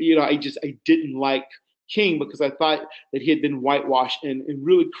life, I didn't like King because I thought that he had been whitewashed and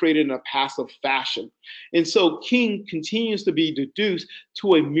really created in a passive fashion. And so King continues to be deduced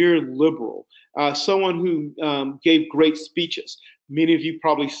to a mere liberal, someone who gave great speeches. Many of you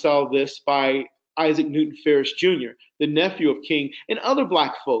probably saw this by Isaac Newton Ferris Jr., the nephew of King, and other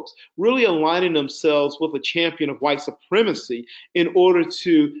Black folks really aligning themselves with a champion of white supremacy in order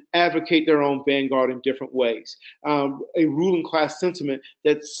to advocate their own vanguard in different ways. A ruling class sentiment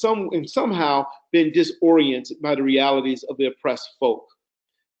that's somehow been disoriented by the realities of the oppressed folk.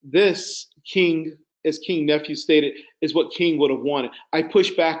 This, King, as King nephew stated, is what King would have wanted. I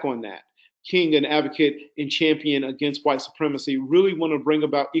push back on that. King, an advocate and champion against white supremacy, really want to bring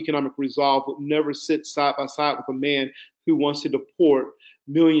about economic resolve, but never sit side by side with a man who wants to deport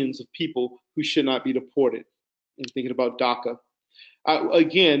millions of people who should not be deported. And thinking about DACA.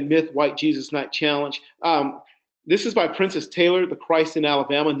 Again, myth, white Jesus not challenged. This is by Princess Taylor, The Christ in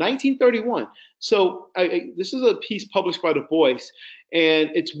Alabama, 1931. So this is a piece published by Du Bois,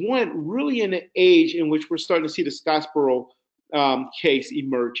 and it's one really in an age in which we're starting to see the Scottsboro case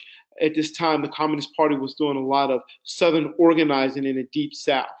emerge. At this time, the Communist Party was doing a lot of Southern organizing in the Deep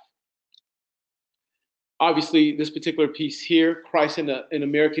South. Obviously, this particular piece here, Christ in an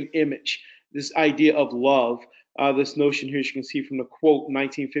American Image, this idea of love, this notion here, as you can see from the quote,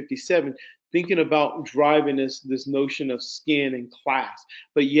 1957, thinking about driving this notion of skin and class.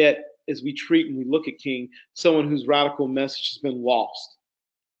 But yet, as we treat and we look at King, someone whose radical message has been lost.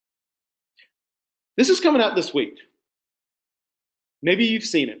 This is coming out this week. Maybe you've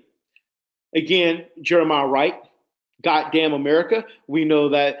seen it. Again, Jeremiah Wright, "Goddamn America." We know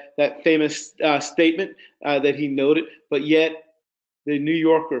that famous statement that he noted, but yet the New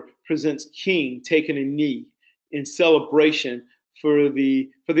Yorker presents King taking a knee in celebration for the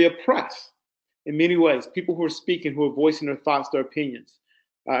oppressed. in many ways, people who are speaking, who are voicing their thoughts, their opinions.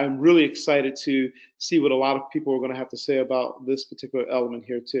 I'm really excited to see what a lot of people are going to have to say about this particular element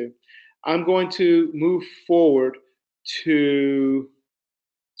here too. I'm going to move forward to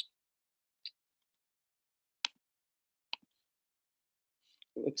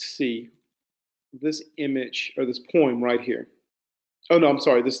let's see, this image or this poem right here. Oh, no, I'm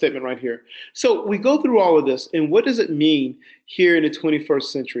sorry, this statement right here. So we go through all of this, and what does it mean here in the 21st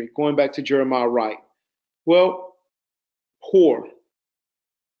century? Going back to Jeremiah Wright. Well, poor,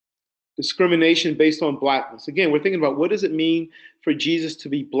 discrimination based on blackness. Again, we're thinking about what does it mean for Jesus to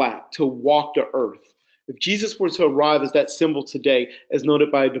be black, to walk the earth? If Jesus were to arrive as that symbol today, as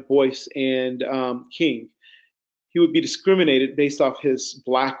noted by Du Bois and King, he would be discriminated based off his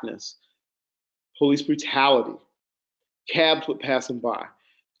blackness, police brutality, cabs would pass him by.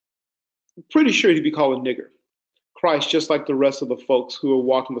 I'm pretty sure he'd be called a nigger. Christ, just like the rest of the folks who are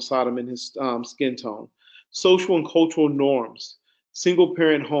walking beside him in his skin tone. Social and cultural norms, single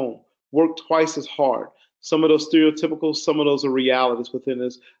parent home, work twice as hard. Some of those stereotypical, some of those are realities within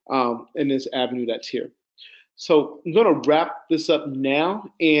this in this avenue that's here. So I'm going to wrap this up now,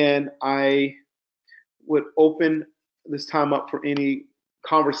 and I would open this time up for any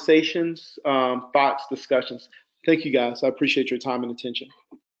conversations, thoughts, discussions. Thank you, guys. I appreciate your time and attention.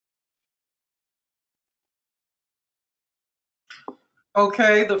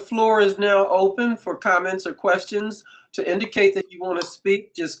 Okay, the floor is now open for comments or questions. To indicate that you want to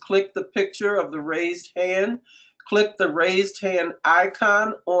speak, just click the picture of the raised hand. Click the raised hand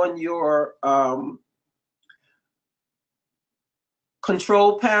icon on your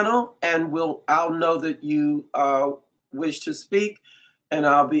control panel, and I'll know that you wish to speak, and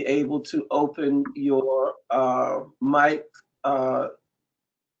I'll be able to open your mic.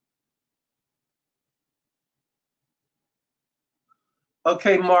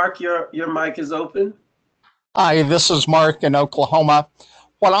 Okay, Mark, your mic is open. Hi, this is Mark in Oklahoma.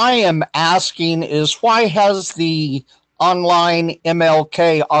 What I am asking is why has the online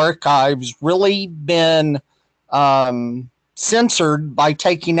MLK archives really been censored by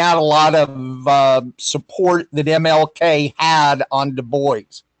taking out a lot of support that MLK had on Du Bois?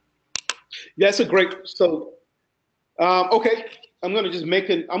 That's a great, so, okay, I'm going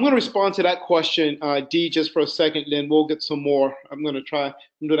to respond to that question, D, just for a second, then we'll get some more. I'm going to try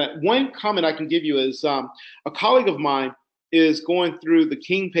and do that. One comment I can give you is a colleague of mine is going through the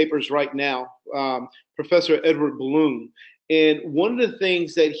King papers right now, Professor Edward Bloom. And one of the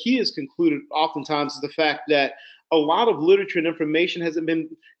things that he has concluded oftentimes is the fact that a lot of literature and information has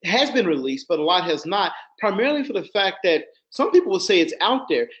been released, but a lot has not, primarily for the fact that some people will say it's out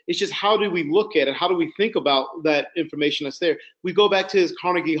there. It's just how do we look at it? How do we think about that information that's there? We go back to his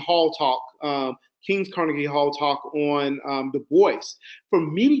Carnegie Hall talk, King's Carnegie Hall talk on Du Bois. For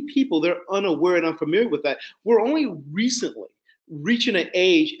many people, they're unaware and unfamiliar with that. We're only recently reaching an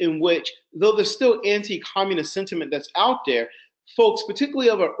age in which, though there's still anti-communist sentiment that's out there, folks, particularly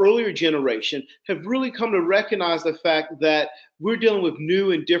of an earlier generation, have really come to recognize the fact that we're dealing with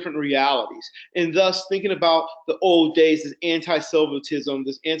new and different realities. And thus thinking about the old days, this anti-Sovietism,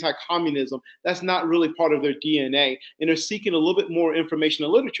 this anti-communism, that's not really part of their DNA. And they're seeking a little bit more information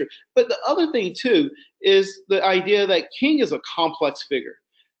and literature. But the other thing too is the idea that King is a complex figure.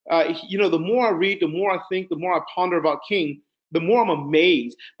 The more I read, the more I think, the more I ponder about King, the more I'm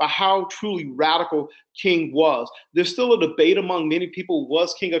amazed by how truly radical King was. There's still a debate among many people,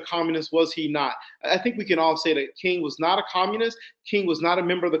 was King a communist, was he not? I think we can all say that King was not a communist, King was not a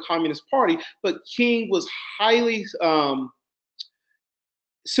member of the Communist Party, but King was highly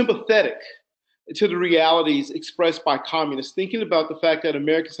sympathetic to the realities expressed by communists, thinking about the fact that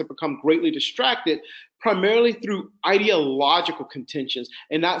Americans have become greatly distracted primarily through ideological contentions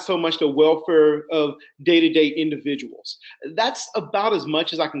and not so much the welfare of day-to-day individuals. That's about as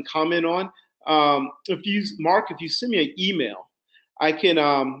much as I can comment on. Mark, if you send me an email, I can,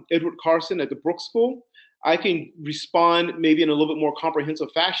 Edward Carson at the Brooks School, I can respond maybe in a little bit more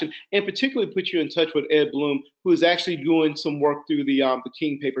comprehensive fashion, and particularly put you in touch with Ed Bloom, who is actually doing some work through the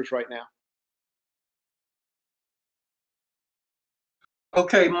King papers right now.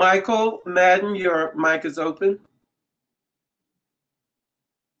 Okay, Michael Madden, your mic is open.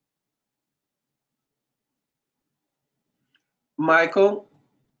 Michael.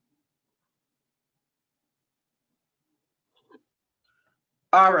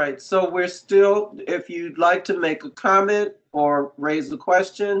 All right, so we're still, if you'd like to make a comment or raise a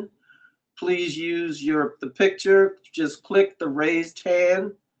question, please use the picture. Just click the raised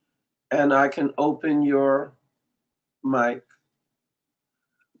hand and I can open your mic.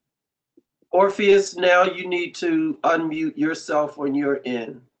 Orpheus, now you need to unmute yourself when you're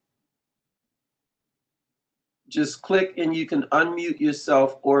in. Just click and you can unmute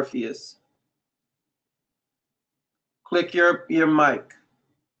yourself, Orpheus. Click your mic.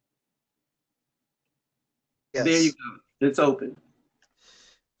 Yes. There you go. It's open.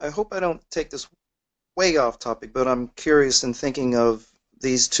 I hope I don't take this way off topic, but I'm curious in thinking of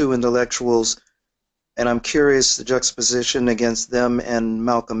these two intellectuals, and I'm curious the juxtaposition against them and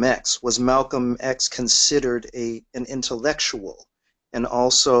Malcolm X. Was Malcolm X considered an intellectual? And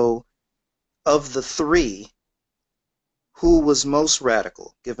also, of the three, who was most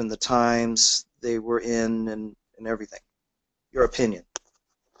radical, given the times they were in and everything? Your opinion.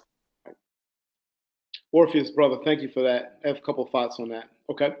 Orpheus, brother, thank you for that. I have a couple of thoughts on that.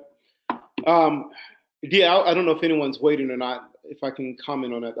 Okay. Yeah, I don't know if anyone's waiting or not. If I can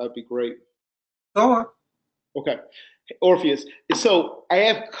comment on that, that'd be great. Go on. Okay. Orpheus. So I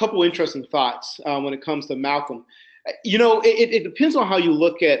have a couple interesting thoughts when it comes to Malcolm. You know, it depends on how you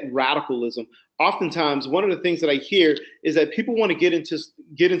look at radicalism. Oftentimes, one of the things that I hear is that people want to get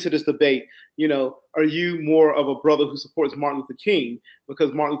into this debate. You know, are you more of a brother who supports Martin Luther King?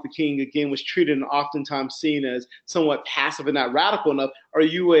 Because Martin Luther King, again, was treated and oftentimes seen as somewhat passive and not radical enough. Are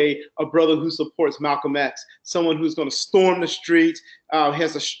you a brother who supports Malcolm X, someone who's going to storm the streets,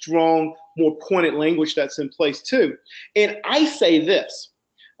 has a strong, more pointed language that's in place too? And I say this,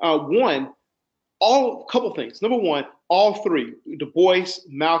 couple things. Number one, all three, Du Bois,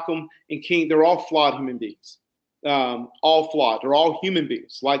 Malcolm, and King, they're all flawed human beings. All flawed. They're all human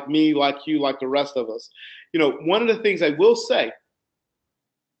beings, like me, like you, like the rest of us. You know, one of the things I will say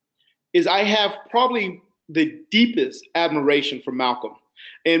is I have probably the deepest admiration for Malcolm.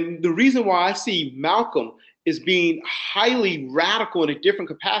 And the reason why I see Malcolm as being highly radical in a different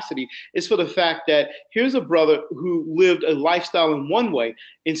capacity is for the fact that here's a brother who lived a lifestyle in one way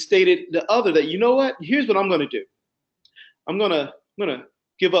and stated the other that, you know what, here's what I'm going to do. I'm going to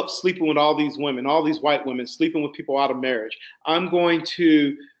give up sleeping with all these women, all these white women, sleeping with people out of marriage. I'm not going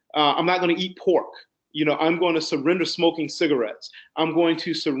to eat pork. You know, I'm going to surrender smoking cigarettes. I'm going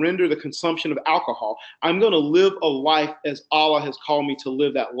to surrender the consumption of alcohol. I'm going to live a life as Allah has called me to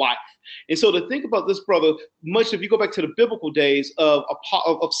live that life. And so to think about this brother, much if you go back to the biblical days of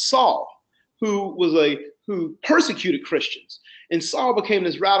Saul, who persecuted Christians. And Saul became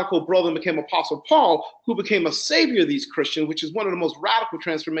this radical brother and became Apostle Paul, who became a savior of these Christians, which is one of the most radical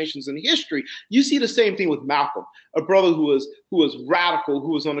transformations in history. You see the same thing with Malcolm, a brother who was radical, who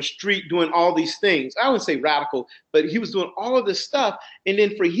was on the street doing all these things. I wouldn't say radical, but he was doing all of this stuff. And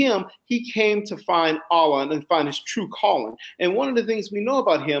then for him, he came to find Allah and find his true calling. And one of the things we know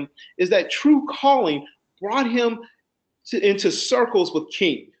about him is that true calling brought him into circles with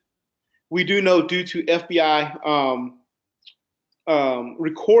King. We do know, due to FBI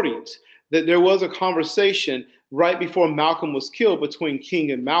recordings, that there was a conversation right before Malcolm was killed between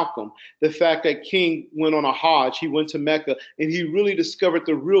King and Malcolm. The fact that King went on a Hajj, he went to Mecca, and he really discovered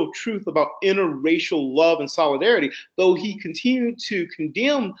the real truth about interracial love and solidarity. Though he continued to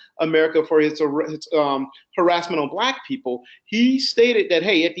condemn America for its harassment on Black people, he stated that,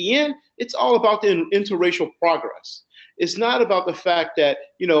 hey, at the end, it's all about the interracial progress. It's not about the fact that,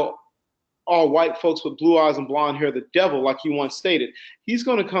 you know, all white folks with blue eyes and blonde hair, the devil, like he once stated. He's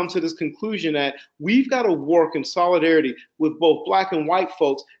going to come to this conclusion that we've got to work in solidarity with both Black and white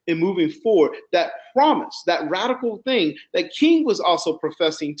folks in moving forward. That promise, that radical thing that King was also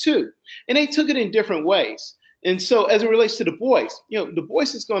professing too. And they took it in different ways. And so as it relates to Du Bois, you know, Du Bois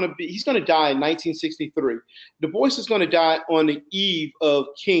he's going to die in 1963. Du Bois is going to die on the eve of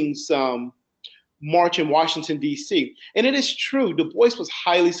King's march in Washington, D.C. And it is true, Du Bois was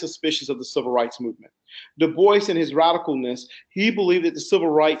highly suspicious of the civil rights movement. Du Bois, in his radicalness, he believed that the civil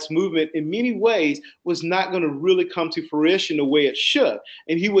rights movement in many ways was not going to really come to fruition the way it should.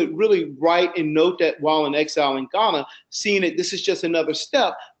 And he would really write and note that while in exile in Ghana, seeing that this is just another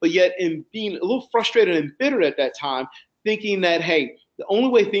step, but yet in being a little frustrated and bitter at that time, thinking that, hey, the only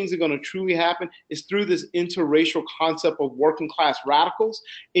way things are going to truly happen is through this interracial concept of working class radicals.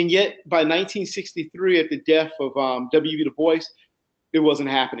 And yet by 1963, at the death of W.E.B. Du Bois, it wasn't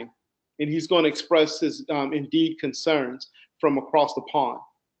happening. And he's going to express his indeed concerns from across the pond.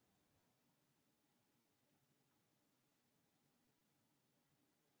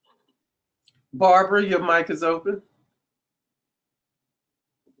 Barbara, your mic is open.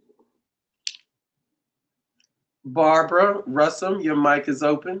 Barbara Russum, your mic is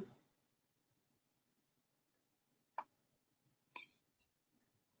open.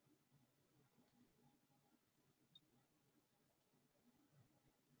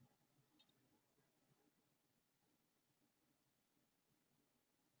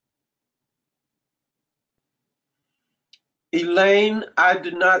 Elaine, I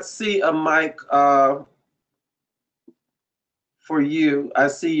do not see a mic for you. I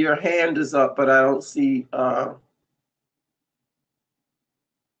see your hand is up, but I don't see.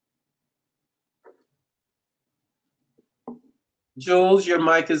 Jules, your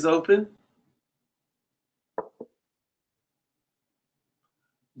mic is open.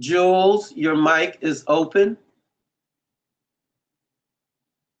 Jules, your mic is open.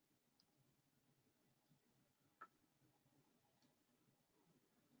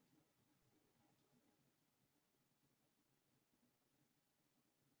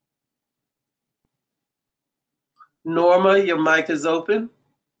 Norma, your mic is open.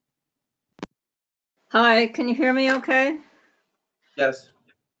 Hi, can you hear me okay? Yes.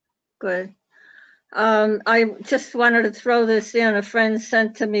 Good. I just wanted to throw this in. A friend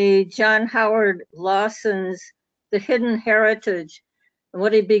sent to me John Howard Lawson's The Hidden Heritage. And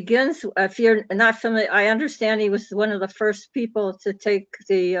what he begins, if you're not familiar, I understand he was one of the first people to take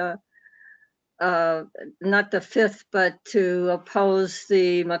the, not the fifth, but to oppose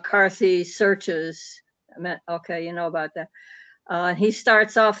the McCarthy searches. Okay, you know about that. He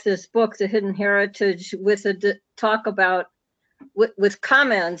starts off this book, The Hidden Heritage, with a talk about, with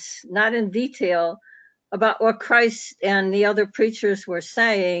comments, not in detail, about what Christ and the other preachers were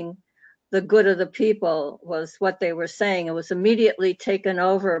saying. The good of the people was what they were saying. It was immediately taken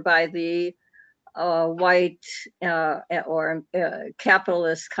over by the white or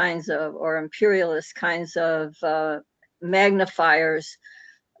capitalist kinds of, or imperialist kinds of magnifiers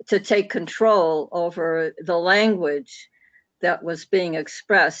to take control over the language that was being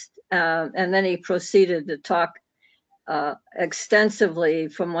expressed. And then he proceeded to talk extensively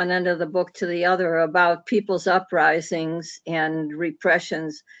from one end of the book to the other about people's uprisings and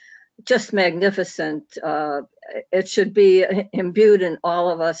repressions. Just magnificent. It should be imbued in all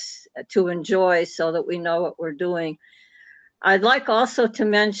of us to enjoy so that we know what we're doing. I'd like also to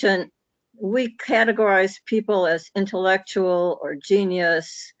mention, we categorize people as intellectual or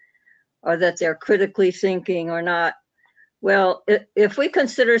genius, or that they're critically thinking or not. Well, if we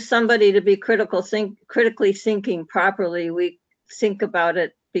consider somebody to be critically thinking properly, we think about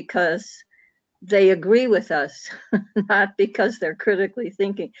it because they agree with us, not because they're critically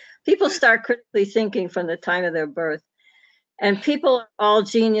thinking. People start critically thinking from the time of their birth. And people are all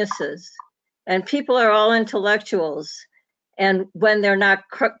geniuses, and people are all intellectuals. And when they're not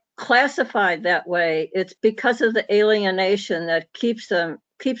classified that way, it's because of the alienation that keeps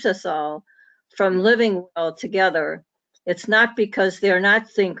us all from living well together. It's not because they're not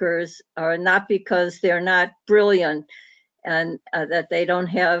thinkers, or not because they're not brilliant, and that they don't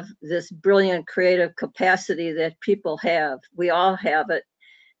have this brilliant creative capacity that people have. We all have it,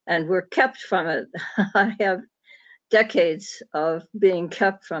 and we're kept from it. I have decades of being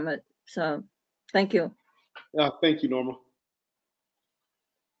kept from it. So thank you. Thank you, Norma.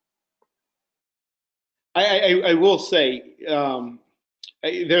 I will say,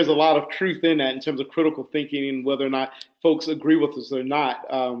 there's a lot of truth in that in terms of critical thinking and whether or not folks agree with us or not.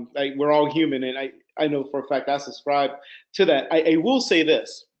 We're all human, and I know for a fact I subscribe to that. I will say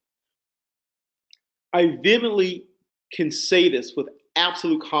this. I vividly can say this with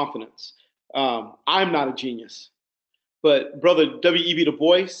absolute confidence. I'm not a genius, but brother W.E.B. Du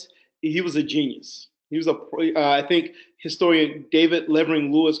Bois, he was a genius. He was I think historian David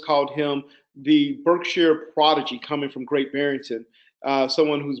Levering Lewis called him the Berkshire prodigy coming from Great Barrington.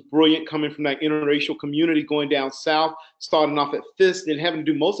 Someone who's brilliant, coming from that interracial community, going down south, starting off at Fisk, and having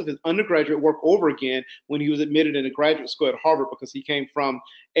to do most of his undergraduate work over again when he was admitted into graduate school at Harvard, because he came from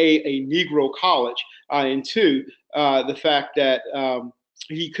a Negro college, and two, the fact that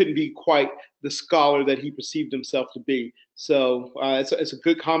he couldn't be quite the scholar that he perceived himself to be. So it's a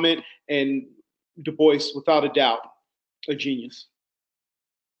good comment, and Du Bois, without a doubt, a genius.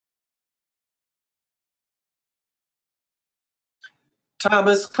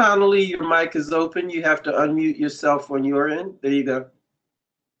 Thomas Connolly, your mic is open. You have to unmute yourself when you're in. There you go.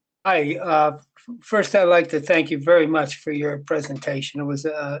 Hi. First, I'd like to thank you very much for your presentation.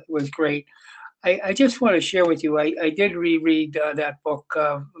 It was great. I just want to share with you, I did reread that book,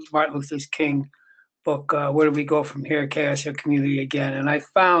 Martin Luther King book, Where Do We Go From Here, Chaos or Community Again? And I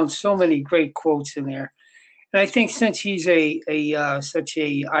found so many great quotes in there. And I think since he's such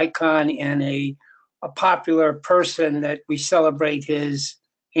a icon and a popular person, that we celebrate his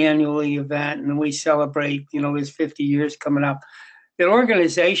annually event, and we celebrate, his 50 years coming up, that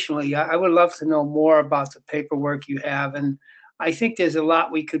organizationally, I would love to know more about the paperwork you have. And I think there's a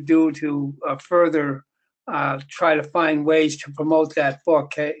lot we could do to further try to find ways to promote that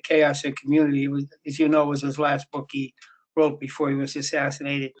book, Chaos and Community. It was, as you know, was his last book he wrote before he was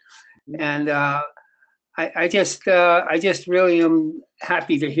assassinated. And I just really am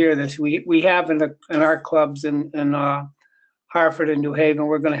happy to hear this. We have in our clubs in Hartford and New Haven.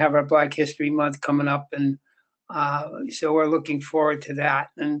 We're going to have our Black History Month coming up, and so we're looking forward to that.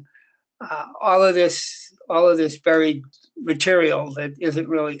 And all of this buried material that isn't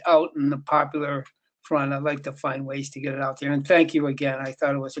really out in the popular front, I'd like to find ways to get it out there. And thank you again. I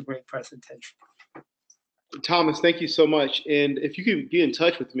thought it was a great presentation. Thomas, thank you so much. And if you could be in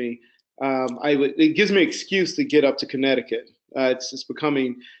touch with me, it gives me an excuse to get up to Connecticut. It's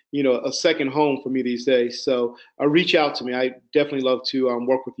becoming, a second home for me these days. So reach out to me. I definitely love to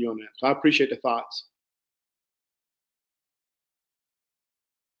work with you on that. So I appreciate the thoughts.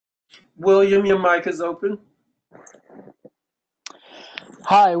 William, your mic is open.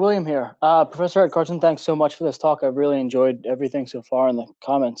 Hi, William here. Professor Ed Carson, thanks so much for this talk. I've really enjoyed everything so far in the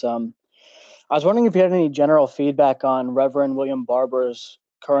comments. I was wondering if you had any general feedback on Reverend William Barber's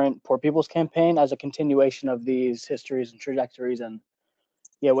current Poor People's Campaign as a continuation of these histories and trajectories, and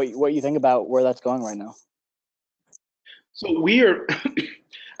what you think about where that's going right now. So we are,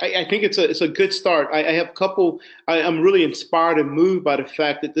 I think it's a good start. I have a couple, I'm really inspired and moved by the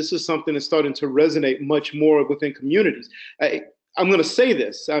fact that this is something that's starting to resonate much more within communities. I'm going to say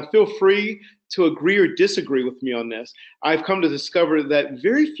this, feel free to agree or disagree with me on this. I've come to discover that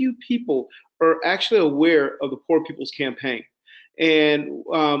very few people are actually aware of the Poor People's Campaign. And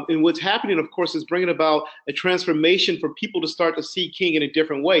what's happening, of course, is bringing about a transformation for people to start to see King in a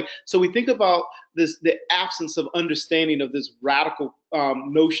different way. So we think about the absence of understanding of this radical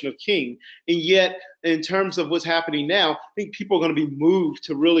notion of King. And yet, in terms of what's happening now, I think people are going to be moved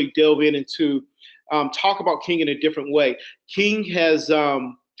to really delve into talk about King in a different way. King has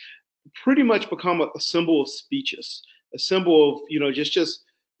pretty much become a symbol of speeches, a symbol of, just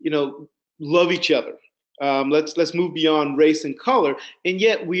love each other. Let's move beyond race and color. And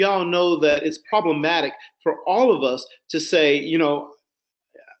yet we all know that it's problematic for all of us to say,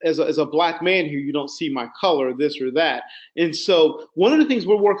 as a Black man here, you don't see my color, this or that. And so one of the things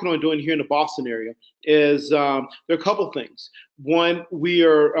we're working on doing here in the Boston area is there are a couple things. One, we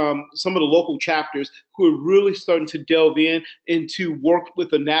are some of the local chapters who are really starting to delve into work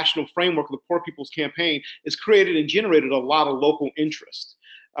with the national framework of the Poor People's Campaign. It's created and generated a lot of local interest.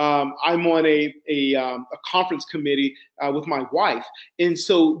 I'm on a conference committee with my wife, and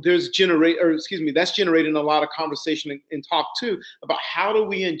so that's generating a lot of conversation and talk too about how do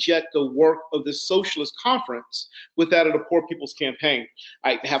we inject the work of this socialist conference with that of the Poor People's Campaign.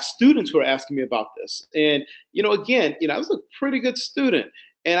 I have students who are asking me about this, and again, I was a pretty good student,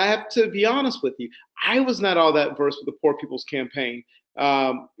 and I have to be honest with you, I was not all that versed with the Poor People's Campaign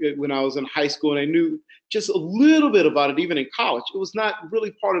when I was in high school, and I knew just a little bit about it even in college. It was not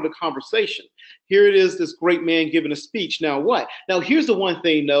really part of the conversation. Here it is, this great man giving a speech. Now what? Now here's the one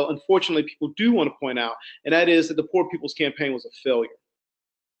thing, though, unfortunately, people do want to point out, and that is that the Poor People's Campaign was a failure.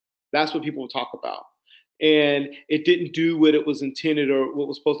 That's what people will talk about. And it didn't do what it was intended or what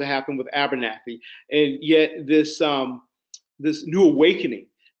was supposed to happen with Abernathy. And yet this new awakening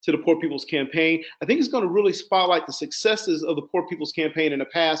to the Poor People's Campaign, I think it's going to really spotlight the successes of the Poor People's Campaign in the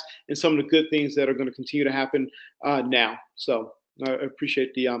past and some of the good things that are going to continue to happen now. So I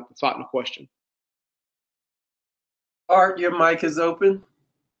appreciate the thought and the question. Art, your mic is open.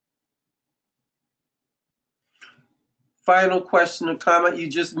 Final question or comment. You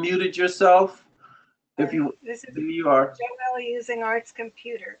just muted yourself. If you are. Joelle using Art's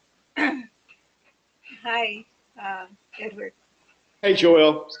computer. Hi, Edward. Hey,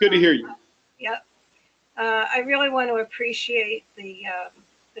 Joelle. It's good to hear you. Yep. I really want to appreciate the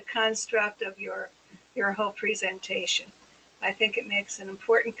construct of your whole presentation. I think it makes an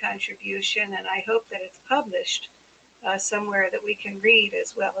important contribution, and I hope that it's published somewhere that we can read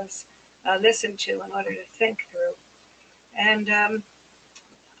as well as listen to in order to think through. And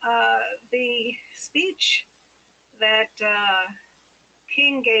the speech that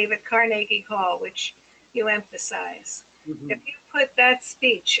King gave at Carnegie Hall, which you emphasize, if you put that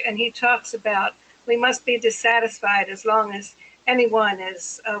speech, and he talks about we must be dissatisfied as long as anyone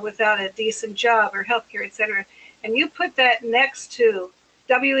is without a decent job or healthcare, et cetera, and you put that next to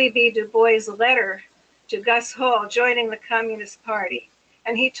W.E.B. Du Bois' letter to Gus Hall joining the Communist Party,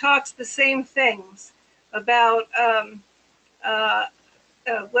 and he talks the same things about,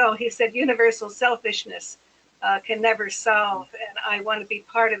 well, he said universal selfishness can never solve, and I want to be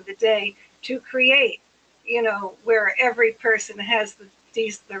part of the day to create, where every person has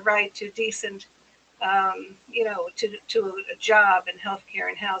the right to decent, to a job and healthcare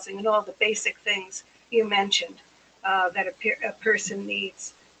and housing and all the basic things you mentioned that a person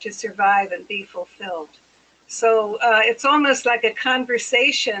needs to survive and be fulfilled. So it's almost like a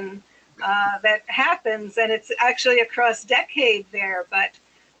conversation that happens, and it's actually across decade there, but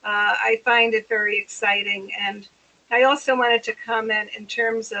I find it very exciting. And I also wanted to comment in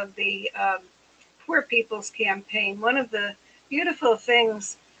terms of the Poor People's Campaign. One of the beautiful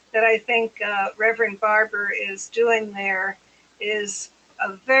things that I think Reverend Barber is doing there is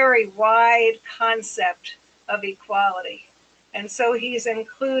a very wide concept of equality. And so he's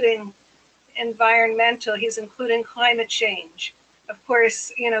including environmental, he's including climate change, of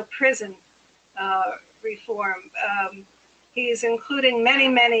course, prison reform. He's including many,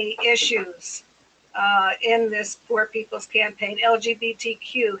 many issues in this Poor People's Campaign,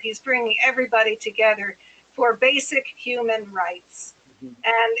 LGBTQ. He's bringing everybody together for basic human rights.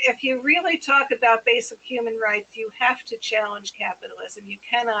 And if you really talk about basic human rights, you have to challenge capitalism. You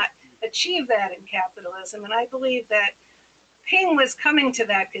cannot achieve that in capitalism. And I believe that King was coming to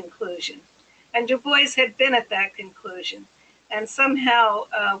that conclusion, and Du Bois had been at that conclusion. And somehow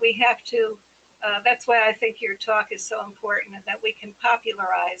we have to, that's why I think your talk is so important, and that we can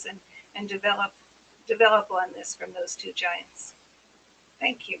popularize and develop on this from those two giants.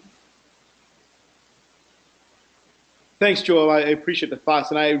 Thank you. Thanks, Joel. I appreciate the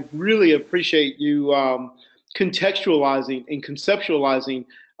thoughts, and I really appreciate you contextualizing and conceptualizing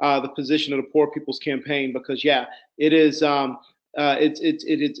the position of the Poor People's Campaign, because yeah, it is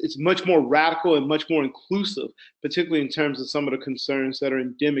it's much more radical and much more inclusive, particularly in terms of some of the concerns that are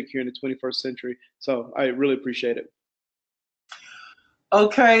endemic here in the 21st century. So I really appreciate it.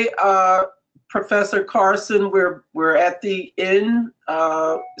 Okay, Professor Carson, we're at the end.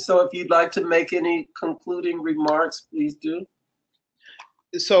 So if you'd like to make any concluding remarks, please do.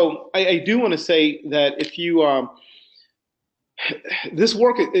 So I do want to say that if you this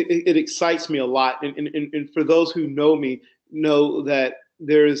work, it excites me a lot, and for those who know me know that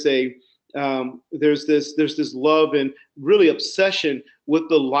there's this love and really obsession with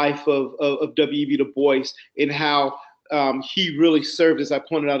the life of W.E.B. Du Bois, and how he really served, as I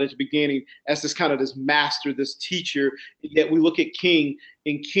pointed out at the beginning, as this master, this teacher. Yet we look at King,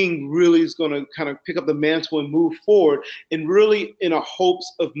 and King really is going to kind of pick up the mantle and move forward, and really in a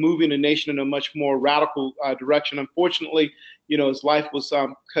hopes of moving the nation in a much more radical direction. Unfortunately, his life was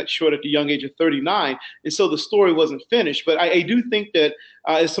cut short at the young age of 39, and so the story wasn't finished. But I do think that,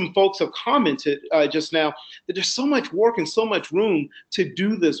 as some folks have commented just now, that there's so much work and so much room to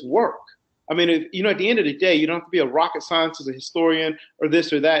do this work. I mean, at the end of the day, you don't have to be a rocket scientist, a historian, or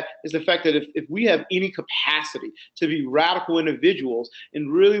this or that. It's the fact that if we have any capacity to be radical individuals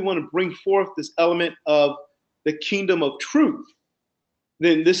and really want to bring forth this element of the kingdom of truth,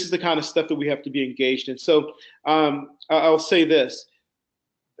 then this is the kind of stuff that we have to be engaged in. So I'll say this: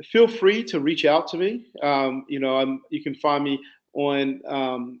 feel free to reach out to me. You can find me on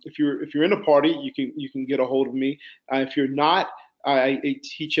if you're in a party, you can get a hold of me. If you're not, I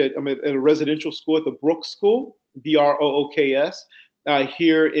teach I'm at a residential school at the Brooks School, Brooks,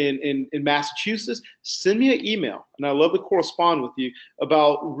 here in Massachusetts. Send me an email, and I love to correspond with you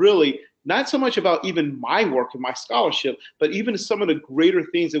about really not so much about even my work and my scholarship, but even some of the greater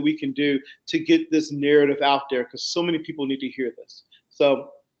things that we can do to get this narrative out there, because so many people need to hear this.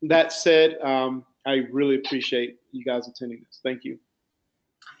 So that said, I really appreciate you guys attending this. Thank you.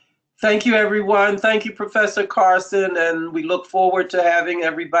 Thank you, everyone. Thank you, Professor Carson, and we look forward to having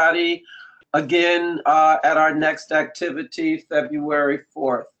everybody again at our next activity, February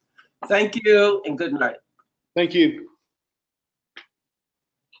 4th. Thank you, and good night. Thank you.